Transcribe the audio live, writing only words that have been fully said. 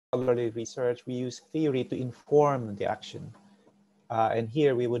scholarly research, we use theory to inform the action. And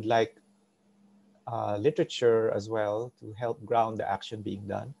here we would like literature as well to help ground the action being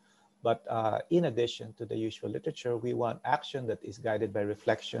done. But in addition to the usual literature, we want action that is guided by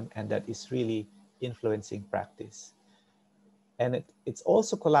reflection and that is really influencing practice. And it's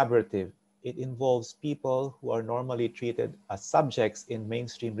also collaborative. It involves people who are normally treated as subjects in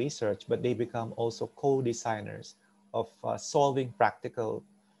mainstream research, but they become also co-designers of solving practical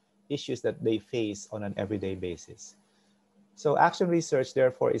issues that they face on an everyday basis. So action research,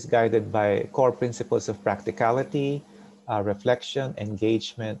 therefore, is guided by core principles of practicality, reflection,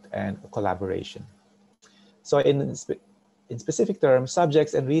 engagement, and collaboration. So in specific terms,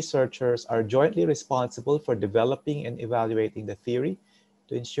 subjects and researchers are jointly responsible for developing and evaluating the theory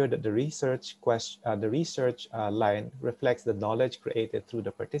to ensure that the research line reflects the knowledge created through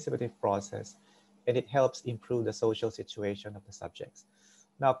the participative process, and it helps improve the social situation of the subjects.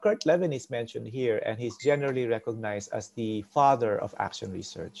 Now, Kurt Lewin is mentioned here, and he's generally recognized as the father of action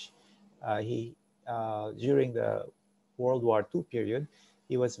research. During the World War II period,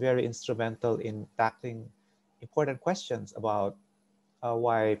 he was very instrumental in tackling important questions about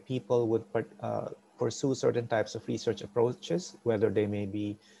why people would pursue certain types of research approaches, whether they may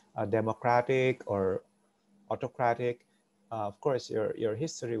be democratic or autocratic. Of course, your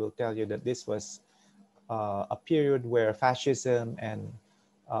history will tell you that this was a period where fascism and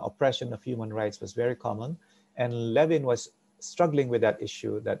oppression of human rights was very common. And Levin was struggling with that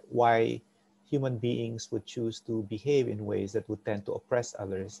issue, that why human beings would choose to behave in ways that would tend to oppress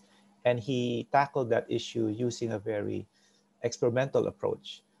others. And he tackled that issue using a very experimental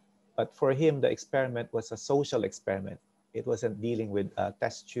approach. But for him, the experiment was a social experiment. It wasn't dealing with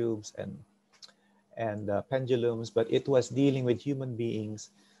test tubes and pendulums, but it was dealing with human beings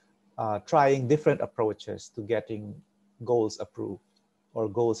trying different approaches to getting goals approved or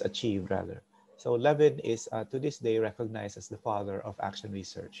goals achieved rather. So Levin is to this day recognized as the father of action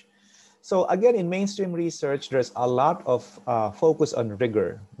research. So again, in mainstream research, there's a lot of focus on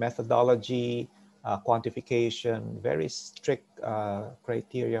rigor, methodology, quantification, very strict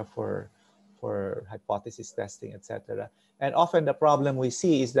criteria for hypothesis testing, etc. And often the problem we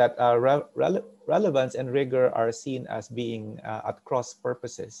see is that relevance and rigor are seen as being at cross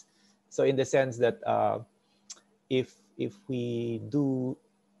purposes. So in the sense that if we do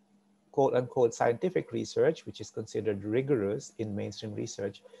quote unquote scientific research, which is considered rigorous in mainstream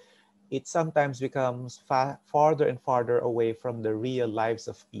research, it sometimes becomes farther and farther away from the real lives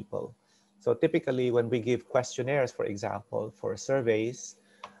of people. So typically when we give questionnaires, for example, for surveys,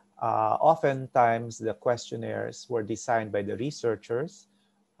 oftentimes the questionnaires were designed by the researchers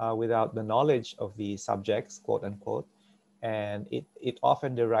without the knowledge of the subjects, quote unquote, and it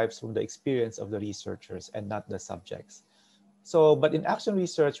often derives from the experience of the researchers and not the subjects. So, but in action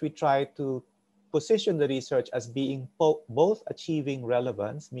research, we try to position the research as being both achieving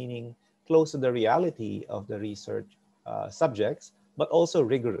relevance, meaning close to the reality of the research subjects, but also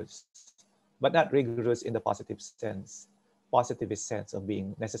rigorous, but not rigorous in the positivist sense of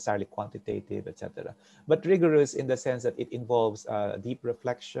being necessarily quantitative, etc. But rigorous in the sense that it involves deep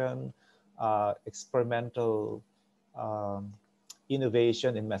reflection, experimental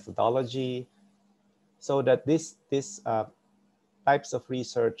innovation in methodology, so that this types of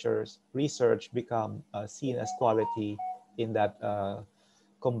research become seen as quality in that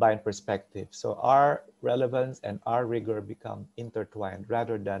combined perspective. So our relevance and our rigor become intertwined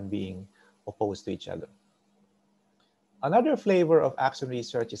rather than being opposed to each other. Another flavor of action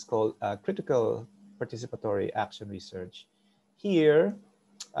research is called critical participatory action research. Here,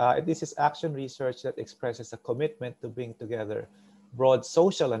 this is action research that expresses a commitment to bring together broad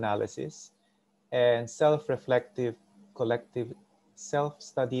social analysis and self-reflective collective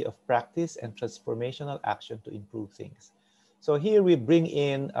self-study of practice and transformational action to improve things. So here we bring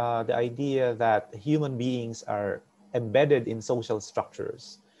in the idea that human beings are embedded in social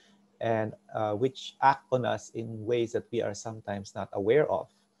structures and which act on us in ways that we are sometimes not aware of.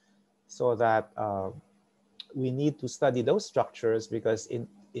 So that we need to study those structures because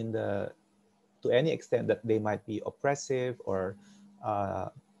to any extent that they might be oppressive or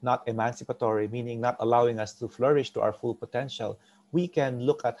not emancipatory, meaning not allowing us to flourish to our full potential, we can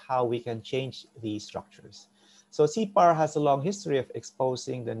look at how we can change these structures. So CPAR has a long history of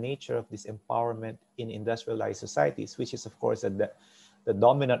exposing the nature of this empowerment in industrialized societies, which is of course the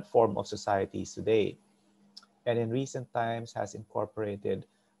dominant form of societies today. And in recent times has incorporated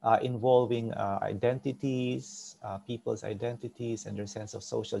involving identities, people's identities and their sense of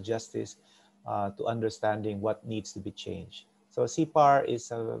social justice to understanding what needs to be changed. So CPAR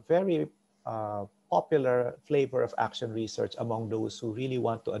is a very popular flavor of action research among those who really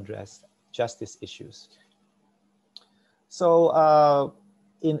want to address justice issues. So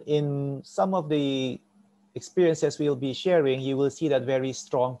in some of the experiences we'll be sharing, you will see that very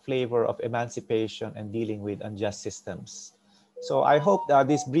strong flavor of emancipation and dealing with unjust systems. So I hope that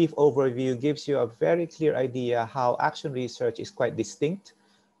this brief overview gives you a very clear idea how action research is quite distinct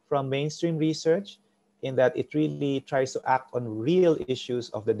from mainstream research, in that it really tries to act on real issues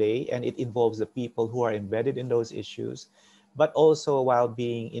of the day, and it involves the people who are embedded in those issues, but also while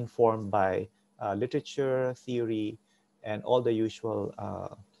being informed by literature, theory, and all the usual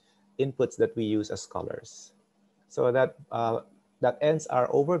inputs that we use as scholars. So that ends our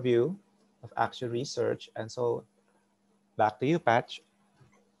overview of action research. And so back to you, Patch.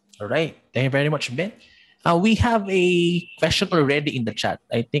 All right. Thank you very much, Ben. We have a question already in the chat.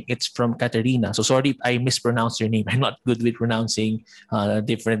 I think it's from Katerina. So sorry if I mispronounced your name. I'm not good with pronouncing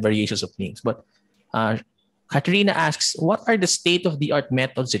different variations of names. But uh, Katerina asks, what are the state-of-the-art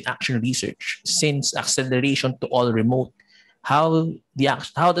methods in action research? Since acceleration to all remote, how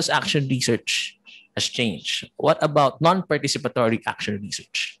does action research has changed? What about non-participatory action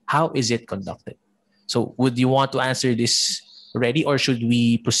research? How is it conducted? So would you want to answer this already, or should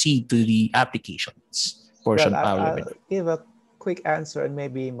we proceed to the applications portion Well, of our I'll webinar? give a quick answer, and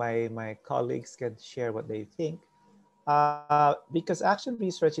maybe my colleagues can share what they think. Because action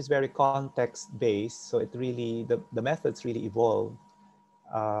research is very context-based, so the methods really evolve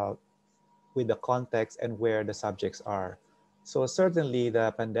uh, with the context and where the subjects are. So certainly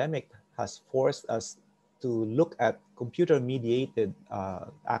the pandemic has forced us to look at computer-mediated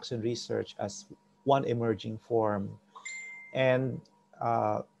action research as one emerging form. And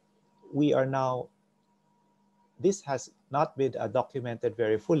uh, we are now, this has not been documented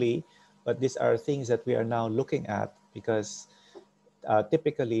very fully, but these are things that we are now looking at, because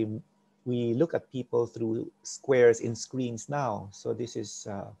typically we look at people through squares in screens now. So this is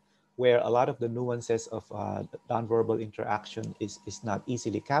where a lot of the nuances of nonverbal interaction is not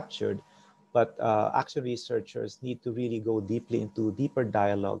easily captured. But action researchers need to really go deeply into deeper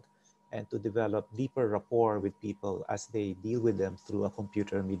dialogue and to develop deeper rapport with people as they deal with them through a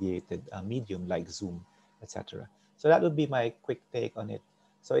computer-mediated medium like Zoom, etc. So that would be my quick take on it.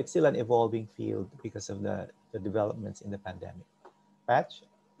 So it's still an evolving field because of the developments in the pandemic. Patch?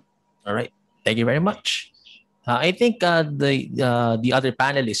 All right. Thank you very much. I think the other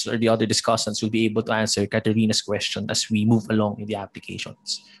panelists or the other discussants will be able to answer Katerina's question as we move along in the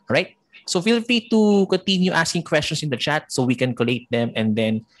applications. All right. So feel free to continue asking questions in the chat so we can collate them, and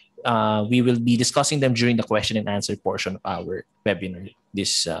then we will be discussing them during the question and answer portion of our webinar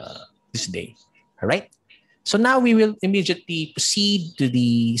this day. All right. So now we will immediately proceed to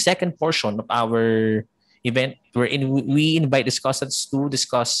the second portion of our event, wherein we invite discussants to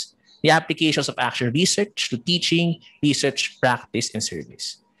discuss the applications of action research to teaching, research, practice, and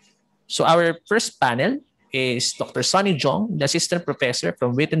service. So our first panel is Dr. Sunny Jong, the assistant professor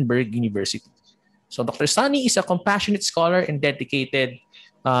from Wittenberg University. So Dr. Sunny is a compassionate scholar and dedicated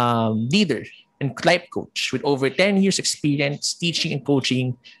leader and life coach with over 10 years experience teaching and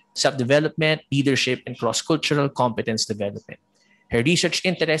coaching self-development, leadership, and cross-cultural competence development. Her research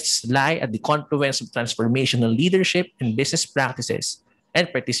interests lie at the confluence of transformational leadership and business practices and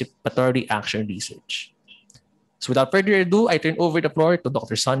participatory action research. So without further ado, I turn over the floor to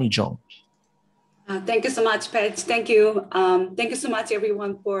Dr. Sunny Jong. Thank you so much, Pet. Thank you. Thank you so much,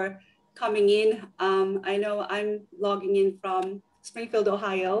 everyone, for coming in. I know I'm logging in from Springfield,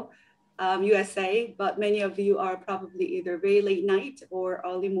 Ohio, USA, but many of you are probably either very late night or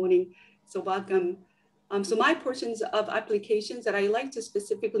early morning. So welcome. So my portions of applications that I like to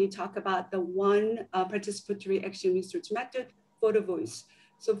specifically talk about the one participatory action research method, photo voice.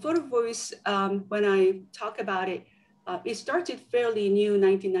 So photo voice, when I talk about it, it started fairly new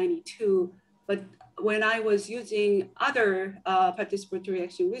 1992, but when I was using other participatory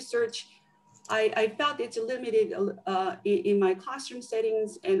action research, I felt it's limited in my classroom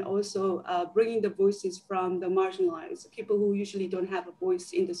settings, and also bringing the voices from the marginalized, people who usually don't have a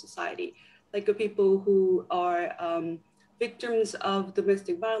voice in the society, like people who are victims of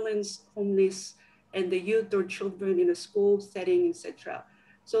domestic violence, homeless, and the youth or children in a school setting, etc.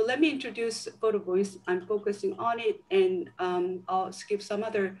 So let me introduce photo voice. I'm focusing on it, and I'll skip some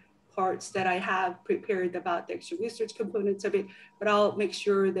other parts that I have prepared about the extra research components of it, but I'll make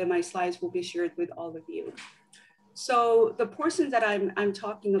sure that my slides will be shared with all of you. So the portions that I'm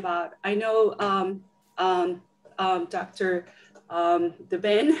talking about, I know Dr.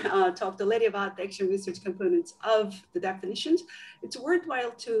 Ben talked already about the extra research components of the definitions. It's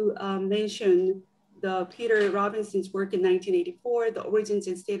worthwhile to mention the Peter Robinson's work in 1984, The Origins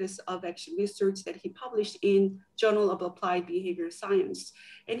and Status of Action Research, that he published in Journal of Applied Behavior Science.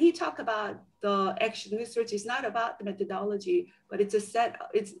 And he talked about the action research is not about the methodology, but it's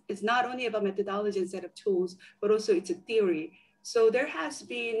it's not only about methodology and set of tools, but also it's a theory. So there has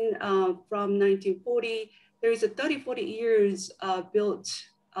been from 1940, there is a 30, 40 years built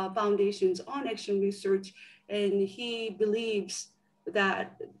foundations on action research. And he believes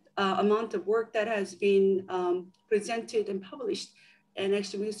that amount of work that has been presented and published and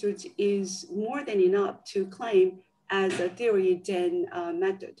action research is more than enough to claim as a theory than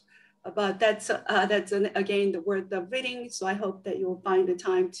method. But that's again the worth of reading. So I hope that you'll find the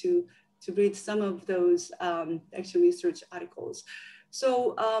time to read some of those action research articles.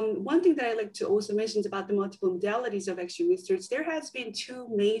 So one thing that I like to also mention is about the multiple modalities of action research. There has been two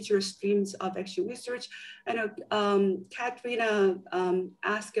major streams of action research. I know Katrina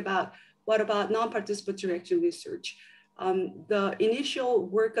asked about what about non-participatory action research. The initial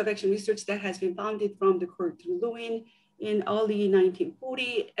work of action research that has been founded from the Kurt Lewin in early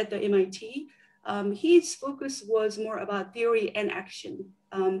 1940 at the MIT, his focus was more about theory and action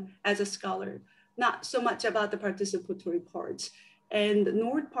as a scholar, not so much about the participatory parts. And the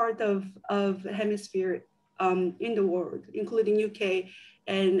north part of hemisphere in the world, including UK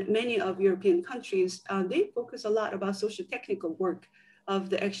and many of European countries, they focus a lot about social technical work of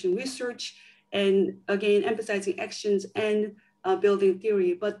the action research, and again, emphasizing actions and building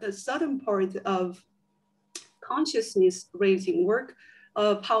theory. But the southern part of consciousness raising work,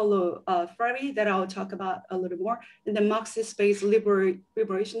 Paulo Freire, that I'll talk about a little more, and the Marxist-based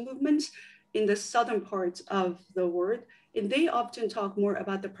liberation movements in the southern part of the world. And they often talk more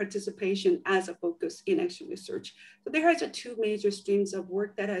about the participation as a focus in action research. So there has two major streams of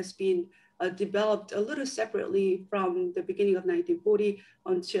work that has been developed a little separately from the beginning of 1940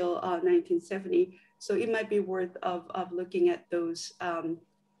 until 1970. So it might be worth of looking at those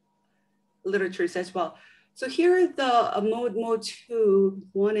literatures as well. So here is the mode 2,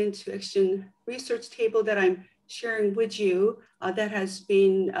 1 and 2 action research table that I'm sharing with you that has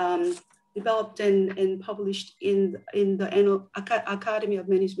been developed and published in the Academy of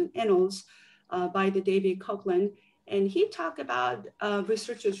Management Annals by the David Coughlin. And he talked about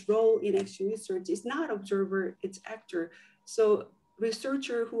researchers' role in action research is not observer, it's actor. So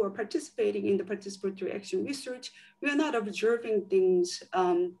researchers who are participating in the participatory action research, we are not observing things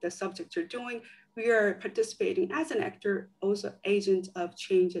the subjects are doing. We are participating as an actor, also agent of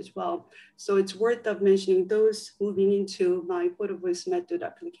change as well. So it's worth of mentioning those moving into my photo voice method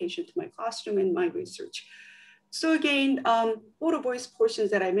application to my classroom and my research. So again, photo voice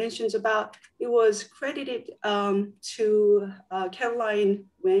portions that I mentioned about, it was credited to Caroline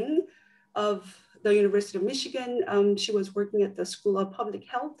Wang of the University of Michigan. She was working at the School of Public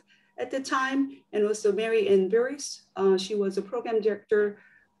Health at the time, and also Mary Ann Burris. She was a program director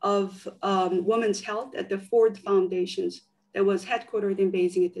of Women's Health at the Ford Foundations that was headquartered in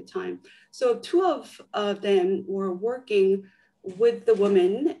Beijing at the time. So two of them were working with the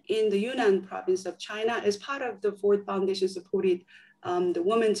women in the Yunnan province of China as part of the Ford Foundation supported the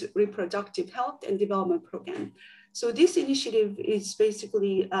Women's Reproductive Health and Development Program. So this initiative is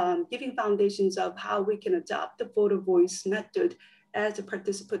basically giving foundations of how we can adopt the photo voice method as a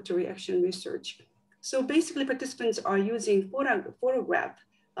participatory action research. So basically participants are using photograph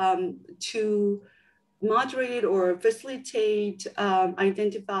to moderate or facilitate,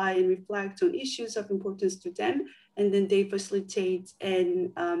 identify and reflect on issues of importance to them, and then they facilitate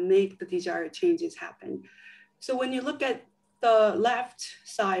and make the desired changes happen. So when you look at the left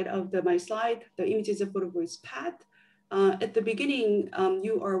side of my slide, the images of photo voice path, at the beginning,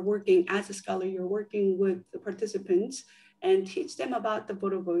 you are working as a scholar, you're working with the participants and teach them about the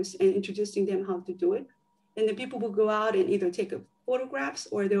photo voice and introducing them how to do it. And then people will go out and either take photographs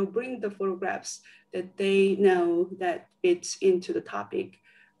or they'll bring the photographs that they know that fits into the topic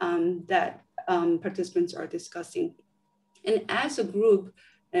that participants are discussing. And as a group,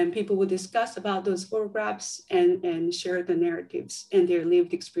 people will discuss about those photographs and share the narratives and their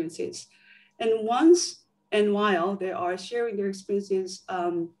lived experiences. And once and while they are sharing their experiences,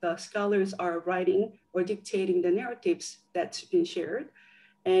 the scholars are writing or dictating the narratives that's been shared.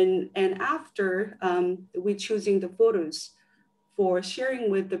 And after we choosing the photos for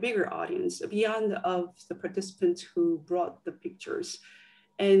sharing with the bigger audience beyond of the participants who brought the pictures.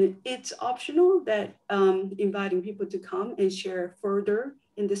 And it's optional that inviting people to come and share further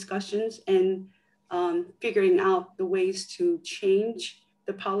in discussions and figuring out the ways to change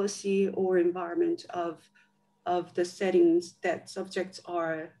the policy or environment of the settings that subjects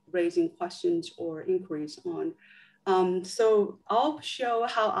are raising questions or inquiries on. So I'll show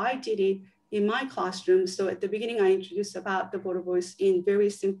how I did it in my classroom. So at the beginning, I introduced about the photo voice in very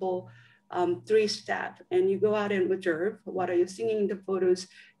simple 3-step, and you go out and observe what are you seeing in the photos,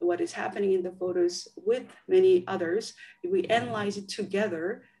 what is happening in the photos with many others. We analyze it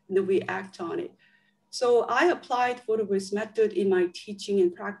together, and then we act on it. So I applied photo voice method in my teaching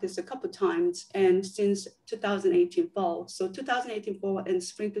and practice a couple of times, and since 2018 fall. So 2018 fall and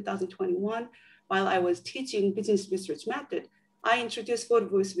spring 2021, while I was teaching business research method, I introduced photo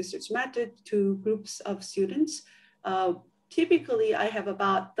voice research method to groups of students. Typically, I have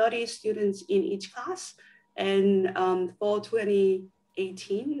about 30 students in each class, and fall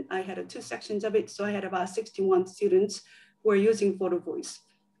 2018, I had 2 sections of it, so I had about 61 students who were using photo voice.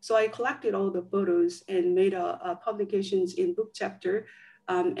 So I collected all the photos and made publications in book chapter,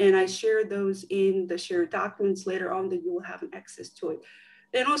 and I shared those in the shared documents later on that you will have access to it.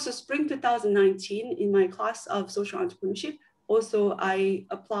 Then also spring 2019, in my class of social entrepreneurship, also I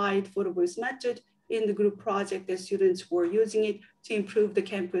applied photo voice method in the group project that students were using it to improve the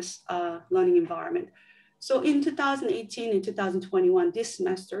campus learning environment. So in 2018 and 2021, this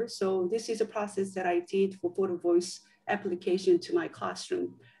semester, so this is a process that I did for photo voice application to my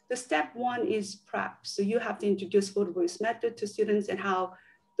classroom. The step 1 is prep. So you have to introduce photo voice method to students and how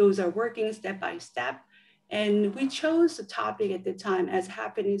those are working step by step. And we chose the topic at the time as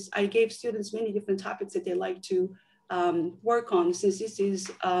happiness. I gave students many different topics that they like to work on. Since this is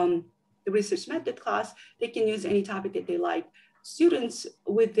the research method class, they can use any topic that they like. Students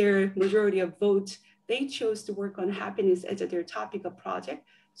with their majority of votes, they chose to work on happiness as their topic of project.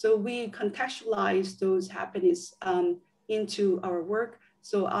 So we contextualize those happiness into our work.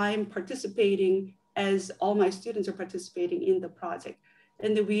 So I'm participating as all my students are participating in the project.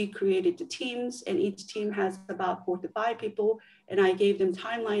 And then we created the teams, and each team has about 4 to 5 people. And I gave them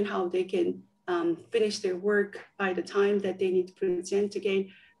timeline how they can finish their work by the time that they need to present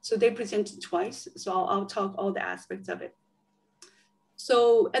again. So they presented twice. So I'll talk all the aspects of it.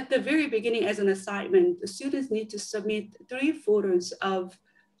 So at the very beginning, as an assignment, the students need to submit 3 photos of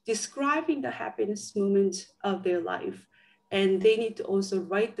describing the happiness moment of their life. And they need to also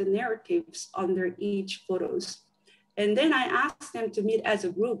write the narratives under each photos. And then I asked them to meet as a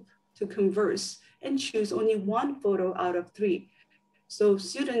group to converse and choose only 1 photo out of 3. So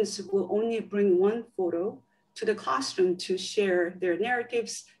students will only bring 1 photo to the classroom to share their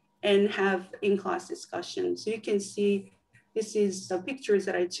narratives and have in-class discussion. So you can see this is the pictures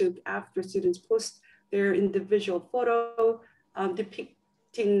that I took after students post their individual photo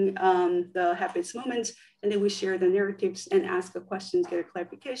depicting the happiest moments. And then we share the narratives and ask the questions, get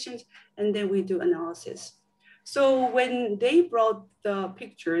clarifications, and then we do analysis. So when they brought the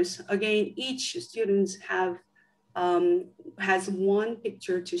pictures, again, each student has 1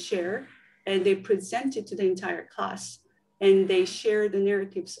 picture to share, and they present it to the entire class, and they share the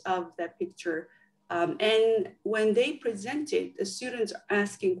narratives of that picture. And when they present it, the students are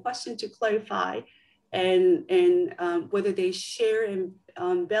asking questions to clarify and whether they share and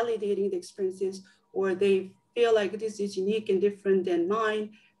validating the experiences, or they feel like this is unique and different than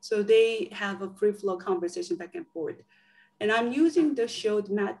mine. So they have a free flow conversation back and forth. And I'm using the showed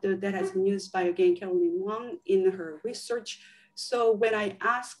method that has been used by, again, Caroline Wang in her research. So when I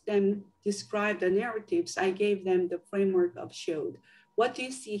asked them describe the narratives, I gave them the framework of showed. What do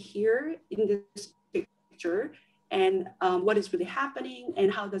you see here in this picture? And what is really happening,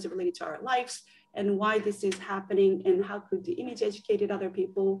 and how does it relate to our lives, and why this is happening, and how could the image educate other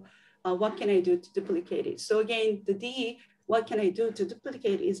people? What can I do to duplicate it? So again, the D, what can I do to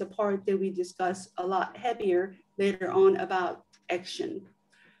duplicate, is a part that we discuss a lot heavier later on about action.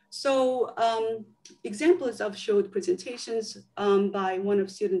 So examples of showed presentations by one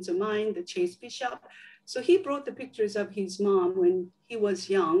of students of mine, the Chase Bishop. So he brought the pictures of his mom when he was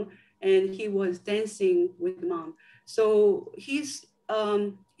young, and he was dancing with mom. So his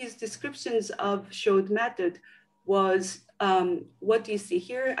descriptions of showed method was, what do you see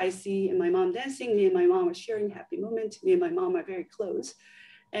here? I see my mom dancing, me and my mom are sharing happy moment, me and my mom are very close.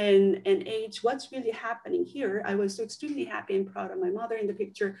 And age, what's really happening here? I was so extremely happy and proud of my mother in the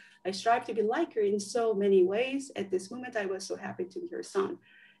picture. I strive to be like her in so many ways. At this moment, I was so happy to be her son.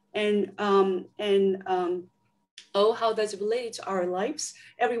 And oh, how does it relate to our lives?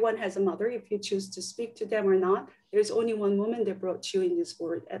 Everyone has a mother. If you choose to speak to them or not, there's only one woman that brought you in this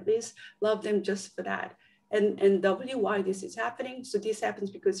world. At least love them just for that. And W, why this is happening? So this happens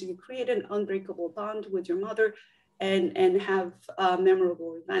because you create an unbreakable bond with your mother and have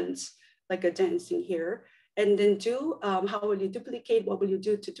memorable events like a dancing here. And then do, how will you duplicate? What will you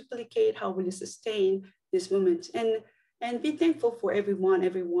do to duplicate? How will you sustain this moment? And And be thankful for everyone,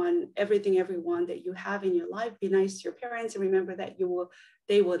 everything, everyone that you have in your life. Be nice to your parents and remember that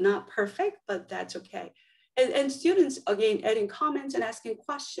they will not perfect, but that's okay. And students, again, adding comments and asking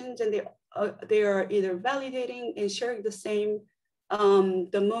questions, and they are either validating and sharing the same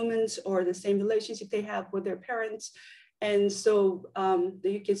the moments or the same relationship they have with their parents. And so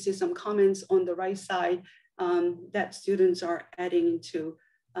you can see some comments on the right side that students are adding into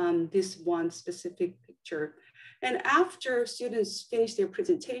this one specific picture. And after students finish their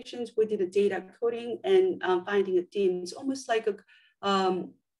presentations, we did a data coding and finding a theme. It's almost like a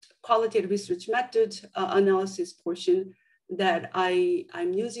qualitative research method analysis portion that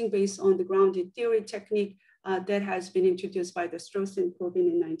I'm using based on the grounded theory technique that has been introduced by the Strauss and Corbin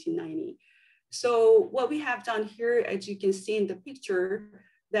in 1990. So what we have done here, as you can see in the picture,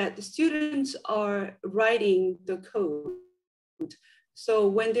 that the students are writing the code. So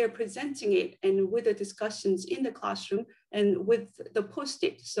when they're presenting it and with the discussions in the classroom and with the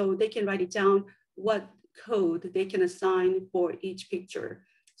post-it, so they can write it down what code they can assign for each picture.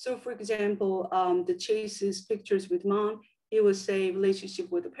 So for example, the Chase's pictures with mom, it will say relationship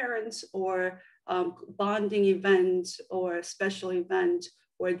with the parents, or bonding event, or special event,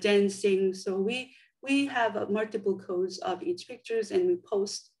 or dancing. So we have multiple codes of each pictures and we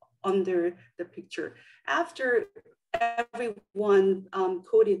post under the picture. After everyone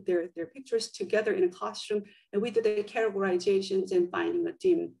coded their pictures together in a classroom, and we did the categorizations and finding a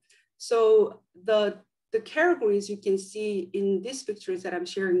theme. So the categories you can see in these pictures that I'm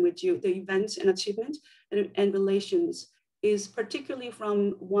sharing with you, the events and achievements and relations, is particularly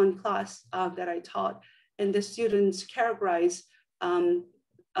from one class that I taught, and the students categorize.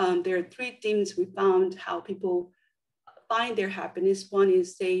 There are three themes we found how people find their happiness. One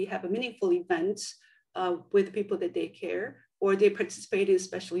is they have a meaningful events with people that they care, or they participate in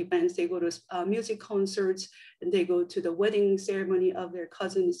special events. They go to music concerts, and they go to the wedding ceremony of their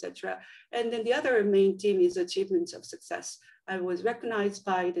cousin, etc. And then the other main theme is achievements of success. I was recognized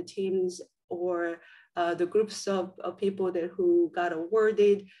by the teams or the groups of people who got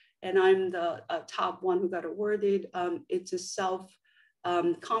awarded, and I'm the top one who got awarded. It's a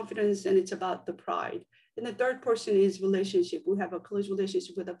self-confidence, and it's about the pride. And the third portion is relationship. We have a close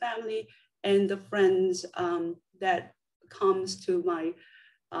relationship with the family and the friends that comes to my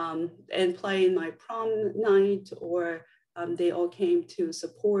and play in my prom night, or they all came to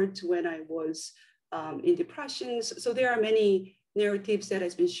support when I was in depressions. So there are many narratives that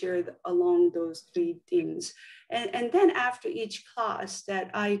has been shared along those three themes. And then after each class that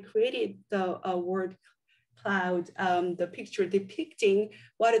I created the word cloud, the picture depicting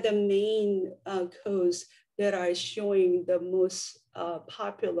what are the main codes that are showing the most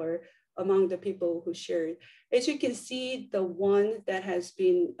popular among the people who shared. As you can see, the one that has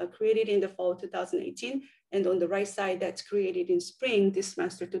been created in the fall 2018, and on the right side that's created in spring this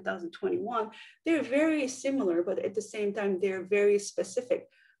semester 2021, they're very similar, but at the same time, they're very specific.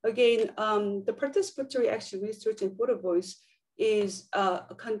 Again, the participatory action research and photo voice is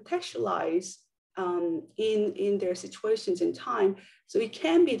contextualized in their situations in time, so it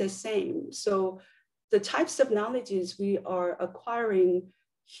can be the same. So the types of knowledges we are acquiring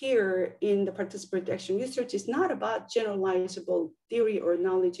here in the participatory action research is not about generalizable theory or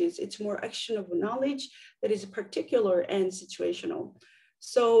knowledges. It's more actionable knowledge that is particular and situational.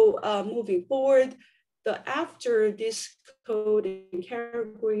 So moving forward, after this code and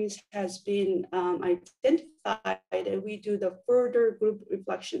categories has been identified, and we do the further group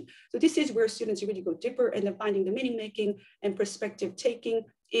reflection. So this is where students really go deeper and then finding the meaning making and perspective taking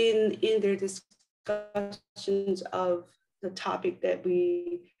in their discussions of the topic that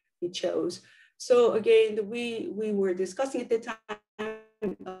we chose. So again, we were discussing at the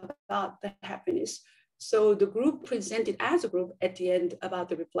time about the happiness. So the group presented as a group at the end about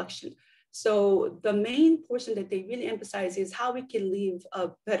the reflection. So the main portion that they really emphasize is how we can live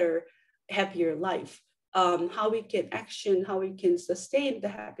a better, happier life, how we can action, how we can sustain the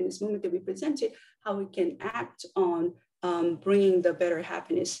happiness moment that we presented, how we can act on bringing the better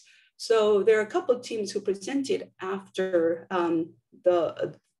happiness. So there are a couple of teams who presented after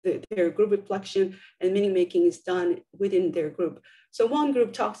their group reflection and meaning making is done within their group. So one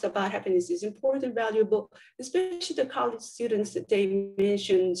group talks about happiness is important, valuable, especially the college students that they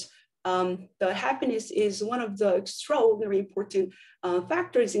mentioned. The happiness is one of the extraordinary important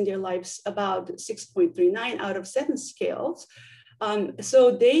factors in their lives, about 6.39 out of 7 scales.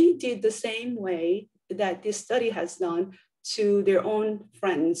 So they did the same way that this study has done to their own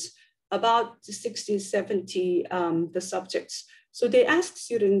friends, about 60, 70 the subjects. So they asked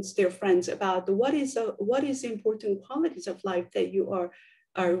students, their friends, about what is the important qualities of life that you are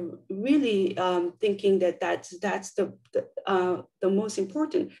are really thinking that that's the most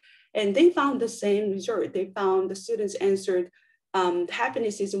important. And they found the same result. They found the students answered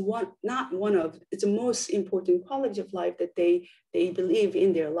happiness is not one of, it's the most important quality of life that they believe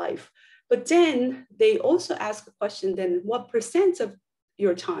in their life. But then they also ask a question, then what percent of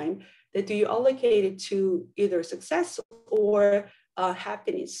your time that do you allocate it to either success or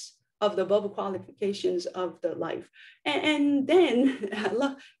happiness of the above qualifications of the life? And then,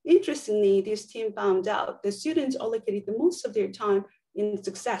 interestingly, this team found out the students allocated the most of their time in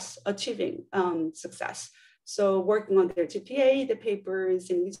success, achieving success. So working on their GPA, the papers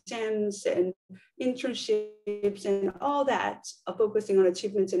and exams and internships and all that, focusing on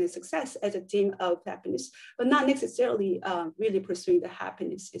achievements and success as a theme of happiness, but not necessarily really pursuing the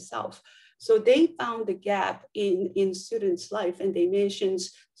happiness itself. So they found the gap in students' life, and they mentioned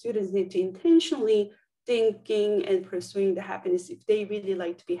students need to intentionally thinking and pursuing the happiness if they really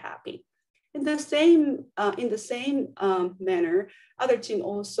like to be happy. In the same manner, other team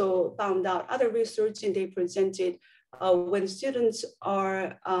also found out other research, and they presented when students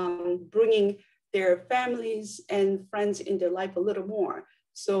are bringing their families and friends in their life a little more.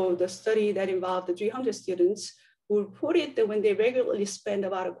 So the study that involved the 300 students who reported that when they regularly spend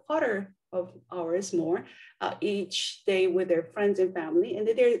about a quarter of hours more each day with their friends and family, and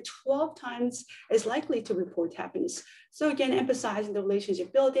that they're 12 times as likely to report happiness. So again, emphasizing the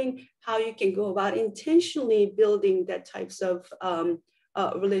relationship building, how you can go about intentionally building that types of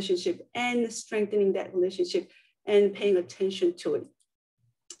relationship and strengthening that relationship and paying attention to it.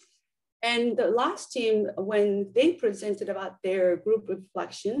 And the last team, when they presented about their group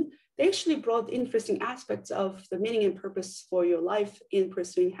reflection, they actually brought interesting aspects of the meaning and purpose for your life in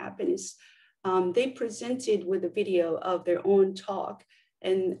pursuing happiness. They presented with a video of their own talk,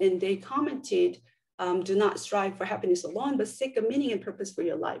 and they commented, do not strive for happiness alone, but seek a meaning and purpose for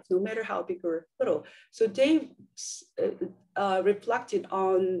your life, no matter how big or little. So they reflected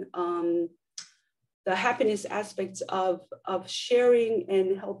on the happiness aspects of sharing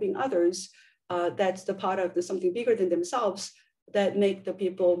and helping others. That's the part of the something bigger than themselves that make the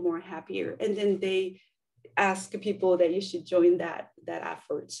people more happier. And then they ask people that you should join that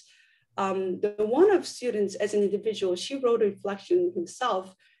effort. The one of students as an individual, she wrote a reflection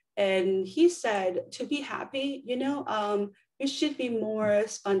himself, and he said, to be happy, you should be more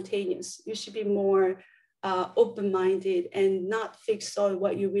spontaneous. You should be more open-minded and not fixed on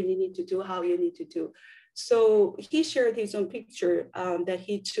what you really need to do, how you need to do. So he shared his own picture that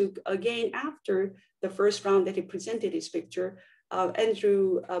he took again after the first round that he presented his picture.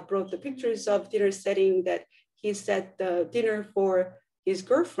 Andrew brought the pictures of dinner setting that he set the dinner for his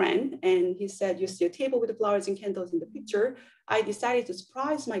girlfriend, and he said, you see a table with the flowers and candles in the picture. I decided to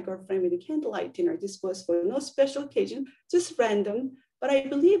surprise my girlfriend with a candlelight dinner. This was for no special occasion, just random, but I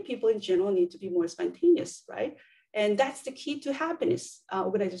believe people in general need to be more spontaneous, right? And that's the key to happiness,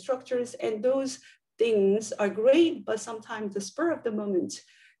 organized structures, and those things are great, but sometimes the spur of the moment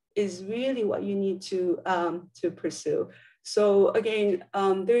is really what you need to pursue. So again,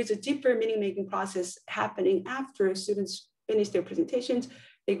 there is a deeper meaning-making process happening after students finish their presentations.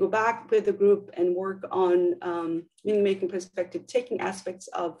 They go back with the group and work on meaning-making perspective, taking aspects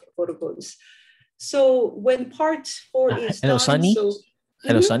of photo books. So when part 4 is hello, done, Sunny. so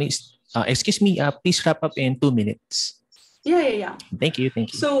Hello, Sunny. Excuse me. Please wrap up in 2 minutes. Yeah. Thank you.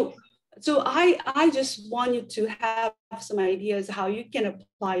 So I just want you to have some ideas how you can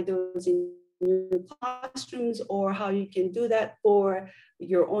apply those in your classrooms, or how you can do that for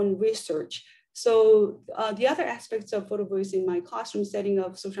your own research. So the other aspects of photo voice in my classroom setting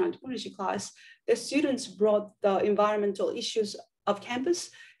of social entrepreneurship class, the students brought the environmental issues of campus,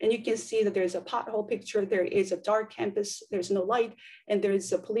 and you can see that there's a pothole picture, there is a dark campus, there's no light, and there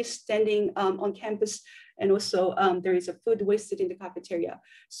is a police standing on campus, and also there is a food wasted in the cafeteria.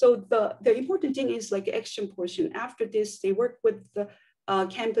 So the important thing is like action portion. After this, they work with the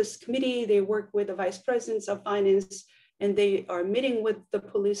campus committee, they work with the vice presidents of finance, and they are meeting with the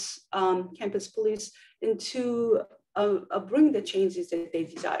police, campus police, and to bring the changes that they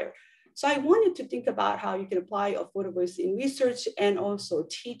desire. So I wanted to think about how you can apply a photo voice in research and also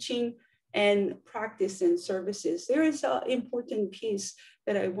teaching and practice and services. There is an important piece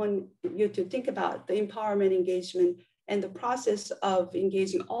that I want you to think about, the empowerment engagement and the process of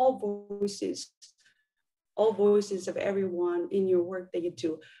engaging all voices of everyone in your work that you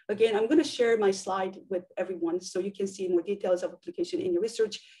do. Again, I'm going to share my slide with everyone so you can see more details of application in your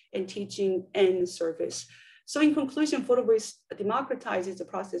research and teaching and service. So in conclusion, photo voice democratizes the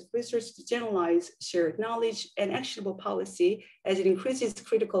process of research to generalize shared knowledge and actionable policy as it increases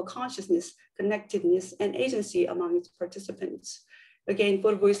critical consciousness, connectedness, and agency among its participants. Again,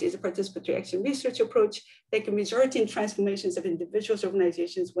 photo voice is a participatory action research approach that can result in transformations of individuals'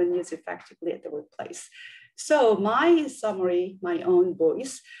 organizations when used effectively at the workplace. So my summary, my own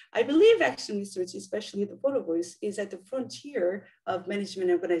voice, I believe action research, especially the photo voice, is at the frontier of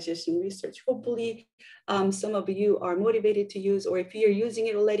management and organization research. Hopefully, some of you are motivated to use, or if you're using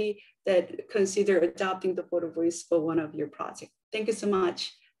it already, that consider adopting the photo voice for one of your projects. Thank you so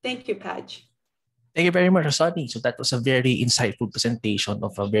much. Thank you, Paj. Thank you very much, Rosani. So that was a very insightful presentation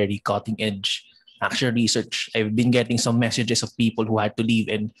of a very cutting edge action research. I've been getting some messages of people who had to leave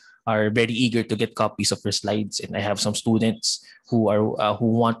and are very eager to get copies of your slides. And I have some students who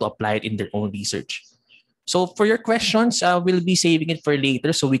want to apply it in their own research. So for your questions, we'll be saving it for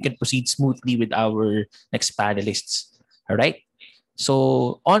later so we can proceed smoothly with our next panelists. All right.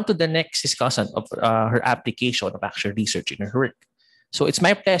 So on to the next discussion of her application of action research in her work. So it's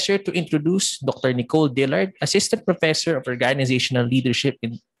my pleasure to introduce Dr. Nicole Dillard, Assistant Professor of Organizational Leadership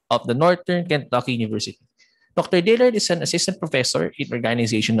of the Northern Kentucky University. Dr. Dillard is an Assistant Professor in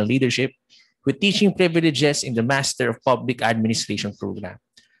Organizational Leadership with teaching privileges in the Master of Public Administration program.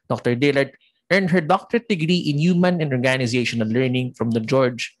 Dr. Dillard earned her doctorate degree in Human and Organizational Learning from the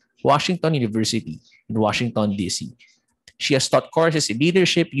George Washington University in Washington, D.C. She has taught courses in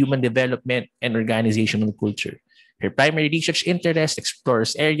leadership, human development, and organizational culture. Her primary research interest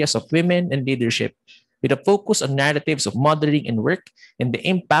explores areas of women and leadership with a focus on narratives of mothering and work and the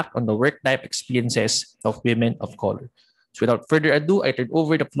impact on the work life experiences of women of color. So without further ado, I turn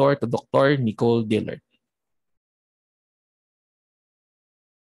over the floor to Dr. Nicole Dillard.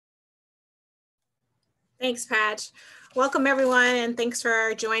 Thanks, Patch. Welcome, everyone, and thanks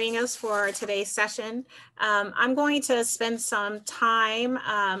for joining us for today's session. I'm going to spend some time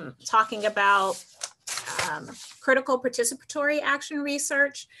talking about critical participatory action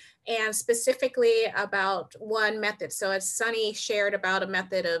research and specifically about one method. So as Sunny shared about a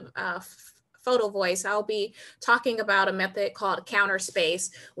method of photo voice, I'll be talking about a method called counter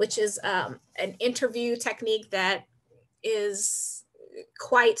space, which is an interview technique that is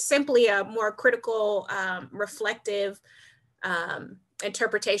quite simply a more critical, reflective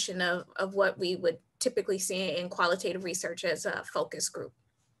interpretation of what we would typically see in qualitative research as a focus group.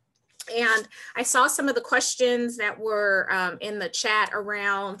 And I saw some of the questions that were in the chat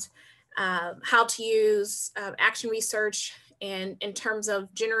around how to use action research in terms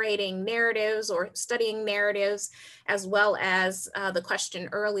of generating narratives or studying narratives, as well as the question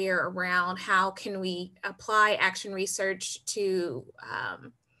earlier around how can we apply action research to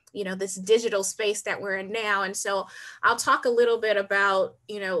you know, this digital space that we're in now. And so I'll talk a little bit about,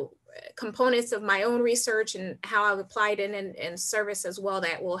 you know, components of my own research and how I've applied it in service as well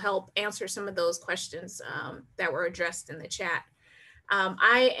that will help answer some of those questions that were addressed in the chat.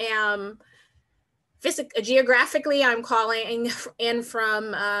 I am geographically, I'm calling in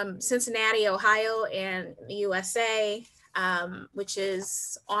from Cincinnati, Ohio, in the USA, which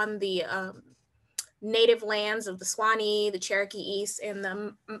is on the native lands of the Swanee, the Cherokee East, and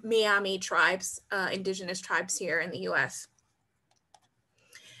the Miami tribes, indigenous tribes here in the US.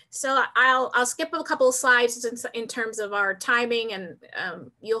 So I'll skip a couple of slides in terms of our timing, and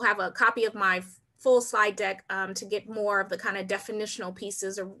you'll have a copy of my full slide deck to get more of the kind of definitional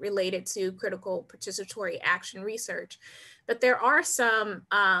pieces related to critical participatory action research. But there are some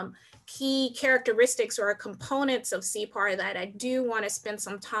key characteristics or components of CPAR that I do want to spend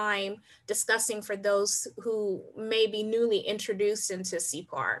some time discussing for those who may be newly introduced into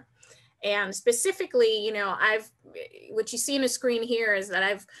CPAR. And specifically, you know, what you see on the screen here is that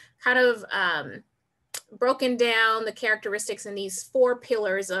I've kind of broken down the characteristics in these 4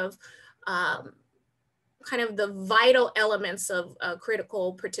 pillars of kind of the vital elements of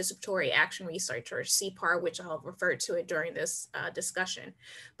critical participatory action research, or CPAR, which I'll refer to it during this discussion.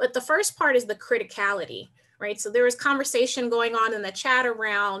 But the first part is the criticality, right? So there was conversation going on in the chat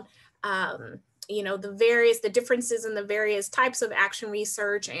around you know, the differences in the various types of action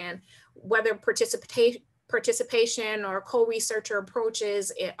research and whether participation or co-researcher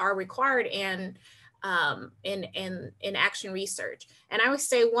approaches are required in action research. And I would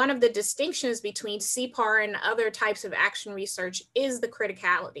say one of the distinctions between CPAR and other types of action research is the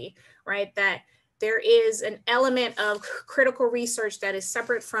criticality, right? That there is an element of critical research that is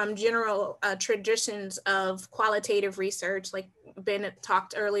separate from general traditions of qualitative research, like Bennett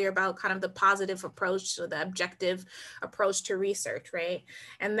talked earlier about kind of the positive approach to the objective approach to research, right?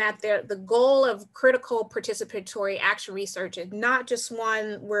 And that the goal of critical participatory action research is not just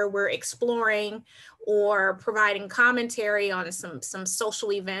one where we're exploring or providing commentary on some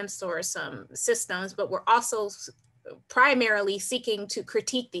social events or some systems, but we're also primarily seeking to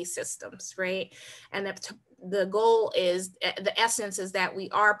critique these systems, right? And that the goal is, the essence is that we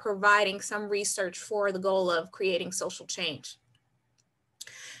are providing some research for the goal of creating social change.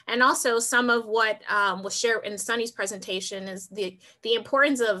 And also some of what was shared in Sunny's presentation is the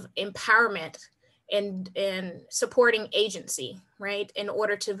importance of empowerment and supporting agency, right? In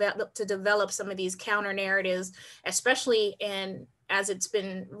order to develop some of these counter narratives, especially as it's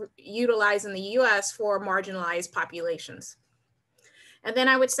been utilized in the US for marginalized populations. And then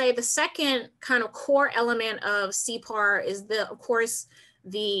I would say the second kind of core element of CPAR is of course,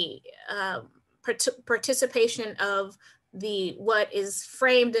 the participation of what is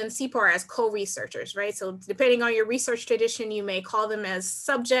framed in CPAR as co-researchers, right? So depending on your research tradition, you may call them as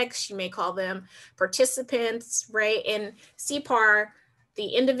subjects, you may call them participants, right? In CPAR, the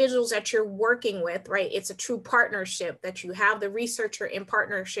individuals that you're working with, right? It's a true partnership that you have the researcher in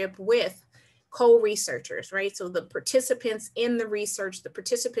partnership with co-researchers, right? So the participants in the research, the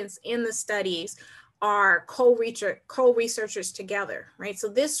participants in the studies are co-researchers together, right? So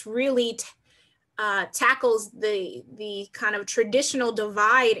this really tackles the kind of traditional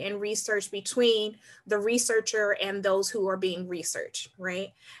divide in research between the researcher and those who are being researched, right?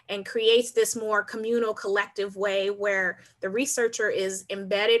 And creates this more communal, collective way where the researcher is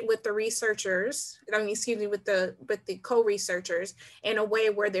embedded with the researchers, with the co-researchers in a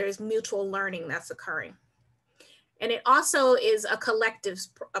way where there's mutual learning that's occurring. And it also is a collective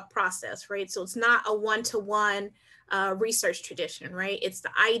process, right? So it's not a one-to-one research tradition, right? It's the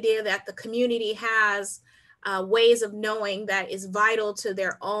idea that the community has ways of knowing that is vital to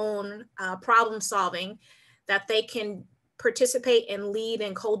their own problem solving, that they can participate and lead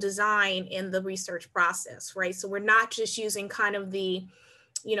and co-design in the research process, right? So we're not just using kind of the,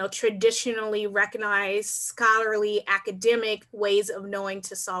 traditionally recognized scholarly academic ways of knowing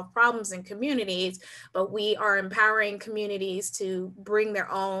to solve problems in communities, but we are empowering communities to bring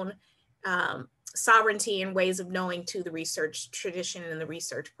their own sovereignty and ways of knowing to the research tradition and the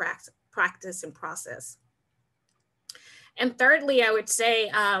research practice and process. And thirdly, I would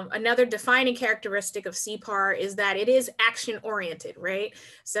say another defining characteristic of CPAR is that it is action oriented, right?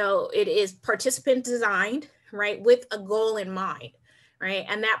 So it is participant designed, right? With a goal in mind, right?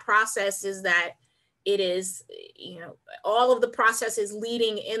 And that process is that it is, all of the processes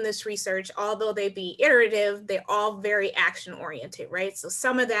leading in this research, although they be iterative, they're all very action oriented, right? So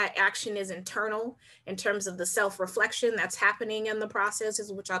some of that action is internal in terms of the self-reflection that's happening in the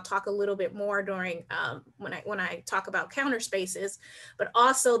processes, which I'll talk a little bit more during when I talk about counter spaces, but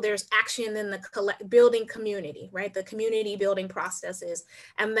also there's action in the building community, right? The community building processes.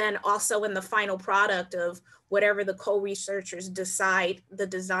 And then also in the final product of whatever the co-researchers decide the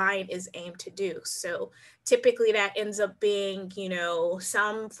design is aimed to do. So typically that ends up being,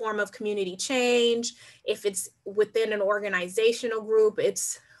 some form of community change. If it's within an organizational group,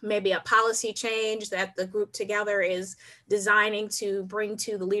 it's maybe a policy change that the group together is designing to bring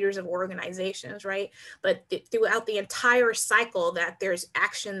to the leaders of organizations, right? But throughout the entire cycle, that there's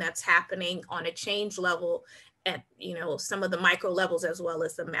action that's happening on a change level at, some of the micro levels as well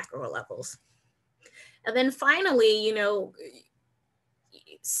as the macro levels. And then finally,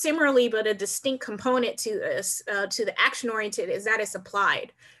 similarly, but a distinct component to this, to the action-oriented is that it's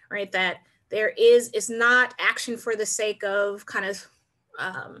applied, right? That it's not action for the sake of kind of,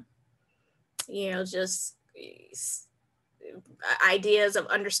 just ideas of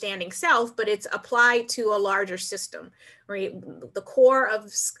understanding self, but it's applied to a larger system, right? The core of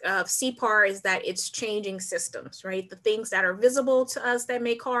CPAR is that it's changing systems, right? The things that are visible to us that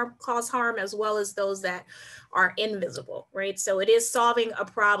may cause harm, as well as those that are invisible, right? So it is solving a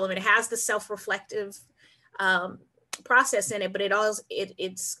problem. It has the self-reflective process in it, but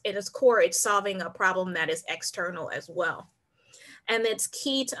it's at its core, it's solving a problem that is external as well. And it's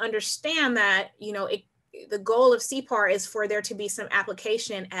key to understand that, the goal of CPAR is for there to be some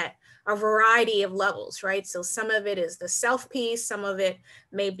application at a variety of levels, right? So some of it is the self piece, some of it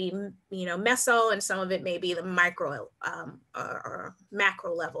may be, meso, and some of it may be the micro or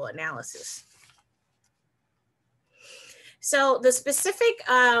macro level analysis. So the specific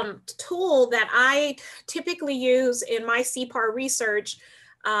tool that I typically use in my CPAR research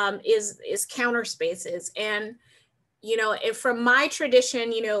is counter spaces. And from my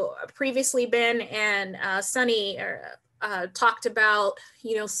tradition, previously Ben and Sunny talked about,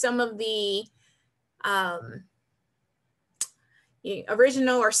 some of the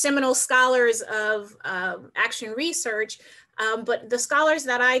original or seminal scholars of action research. But the scholars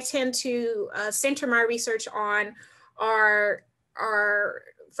that I tend to center my research on are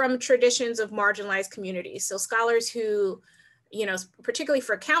from traditions of marginalized communities. So scholars who you know, particularly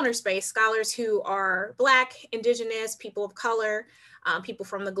for counter space, scholars who are Black, Indigenous, people of color, people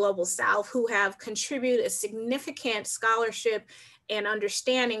from the global South, who have contributed a significant scholarship and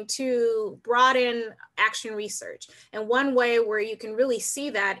understanding to broaden action research. And one way where you can really see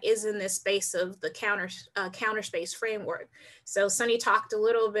that is in this space of the counter space framework. So Sunny talked a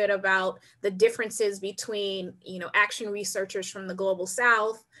little bit about the differences between, you know, action researchers from the global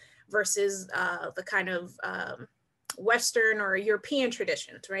South versus the kind of Western or European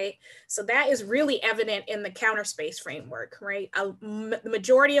traditions, right? So that is really evident in the counter space framework, right? The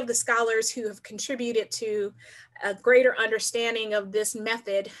majority of the scholars who have contributed to a greater understanding of this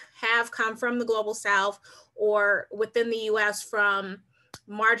method have come from the global South or within the US from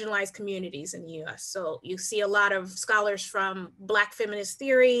marginalized communities in the US. So you see a lot of scholars from Black feminist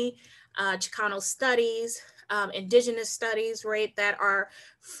theory, Chicano studies, Indigenous studies, right, that are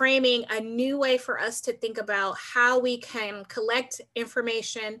framing a new way for us to think about how we can collect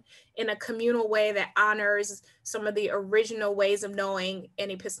information in a communal way that honors some of the original ways of knowing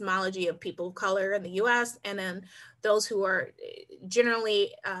and epistemology of people of color in the US, and then those who are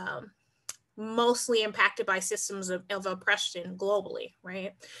generally mostly impacted by systems of oppression globally,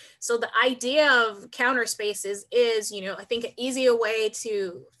 right? So the idea of counter spaces is, you know, I think an easier way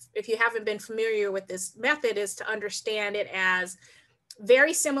to, if you haven't been familiar with this method, is to understand it as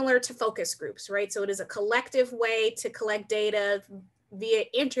very similar to focus groups, right? So it is a collective way to collect data via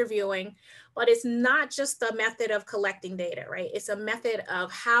interviewing, but it's not just a method of collecting data, right? It's a method of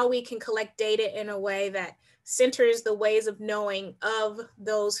how we can collect data in a way that centers the ways of knowing of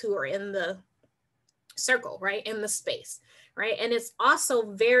those who are in the circle, right? In the space, right? And it's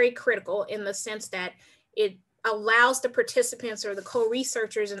also very critical in the sense that it allows the participants or the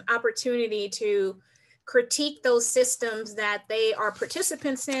co-researchers an opportunity to critique those systems that they are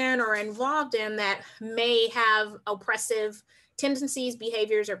participants in or involved in that may have oppressive tendencies,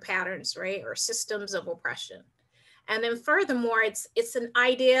 behaviors, or patterns, right? Or systems of oppression. And then furthermore, it's an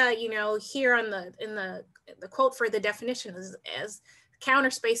idea, you know, here on the quote for the definition is as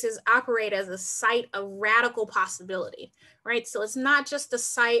counter spaces operate as a site of radical possibility, right? So it's not just a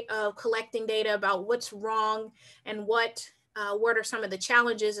site of collecting data about what's wrong and what are some of the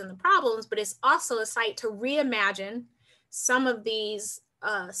challenges and the problems, but it's also a site to reimagine some of these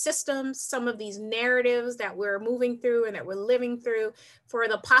systems, some of these narratives that we're moving through and that we're living through, for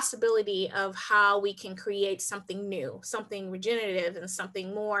the possibility of how we can create something new, something regenerative, and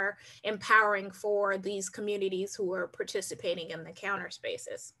something more empowering for these communities who are participating in the counter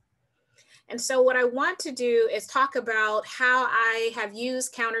spaces. And so what I want to do is talk about how I have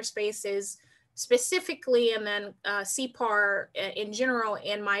used counter spaces specifically, and then CPAR in general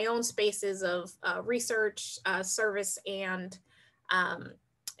in my own spaces of research, service, and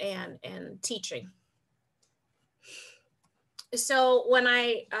teaching. So when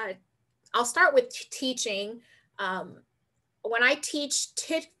I'll start with teaching. When I teach,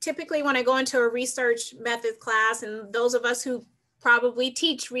 typically when I go into a research method class, and those of us who probably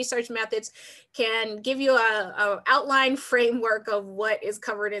teach research methods can give you a outline framework of what is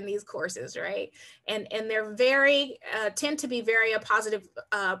covered in these courses, right? And they're very, tend to be very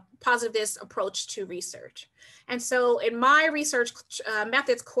positivist approach to research. And so in my research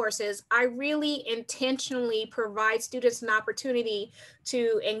methods courses, I really intentionally provide students an opportunity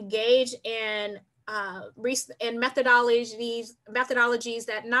to engage in methodologies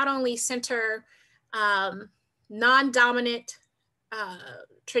that not only center non-dominant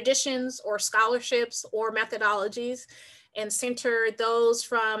traditions or scholarships or methodologies, and center those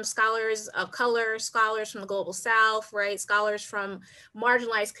from scholars of color, scholars from the global South, right? Scholars from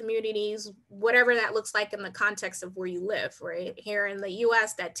marginalized communities, whatever that looks like in the context of where you live, right? Here in the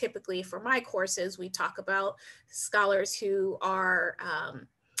US, that typically for my courses, we talk about scholars who are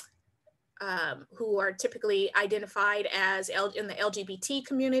typically identified as in the LGBT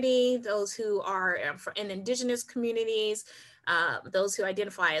community, those who are in indigenous communities, those who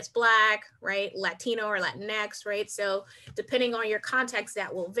identify as Black, right, Latino or Latinx, right? So depending on your context,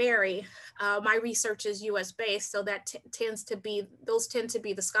 that will vary. My research is US based, so that those tend to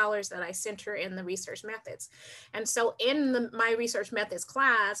be the scholars that I center in the research methods. And so in my research methods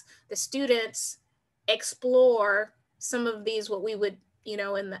class, the students explore some of these, what we would, you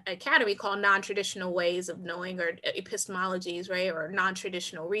know, in the academy call non-traditional ways of knowing, or epistemologies, right? Or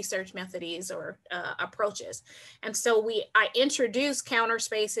non-traditional research methods or approaches. And so I introduce counter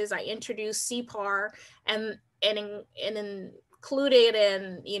spaces, I introduce CPAR, and included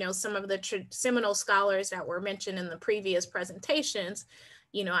in, you know, some of the seminal scholars that were mentioned in the previous presentations.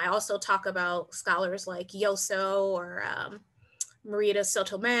 You know, I also talk about scholars like Yoso or Marita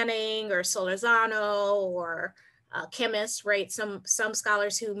Soto Manning or Solorzano or chemists, right? Some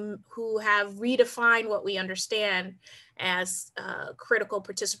scholars who have redefined what we understand as critical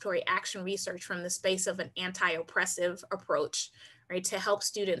participatory action research from the space of an anti-oppressive approach, right? To help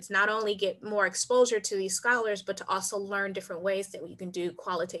students not only get more exposure to these scholars, but to also learn different ways that we can do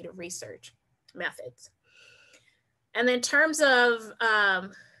qualitative research methods. And in terms of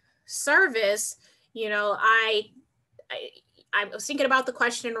service, you know, I was thinking about the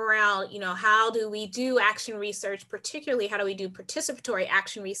question around, you know, how do we do action research, particularly how do we do participatory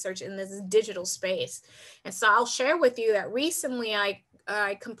action research in this digital space? And so I'll share with you that recently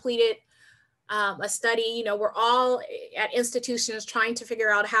I completed a study. You know, we're all at institutions trying to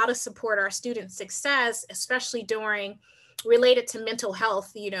figure out how to support our students' success, especially related to mental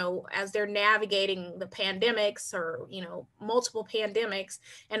health, you know, as they're navigating the pandemics or, you know, multiple pandemics,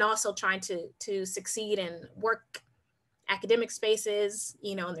 and also trying to succeed in work academic spaces,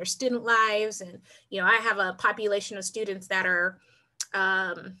 you know, in their student lives. And, you know, I have a population of students that are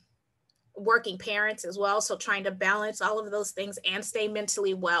working parents as well. So trying to balance all of those things and stay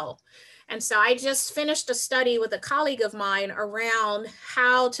mentally well. And so I just finished a study with a colleague of mine around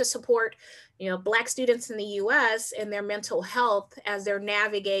how to support, you know, Black students in the US and their mental health as they're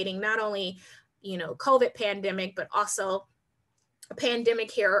navigating not only, you know, COVID pandemic, but also a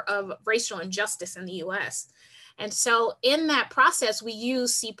pandemic here of racial injustice in the US. And so in that process, we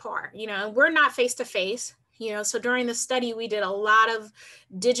use CPAR, you know, and we're not face-to-face, you know, so during the study, we did a lot of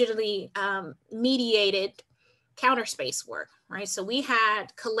digitally mediated counterspace work, right? So we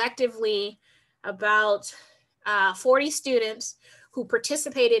had collectively about 40 students who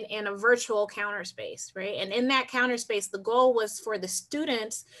participated in a virtual counterspace, right? And in that counterspace, the goal was for the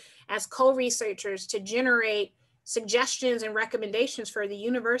students as co-researchers to generate suggestions and recommendations for the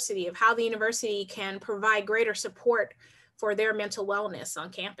university of how the university can provide greater support for their mental wellness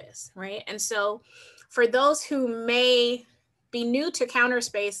on campus, right? And so for those who may be new to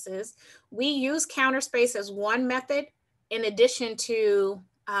counterspaces, we use counterspace as one method in addition to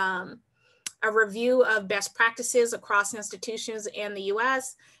a review of best practices across institutions in the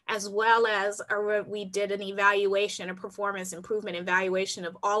US, as well as we did an evaluation, a performance improvement evaluation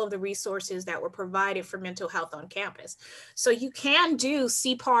of all of the resources that were provided for mental health on campus. So you can do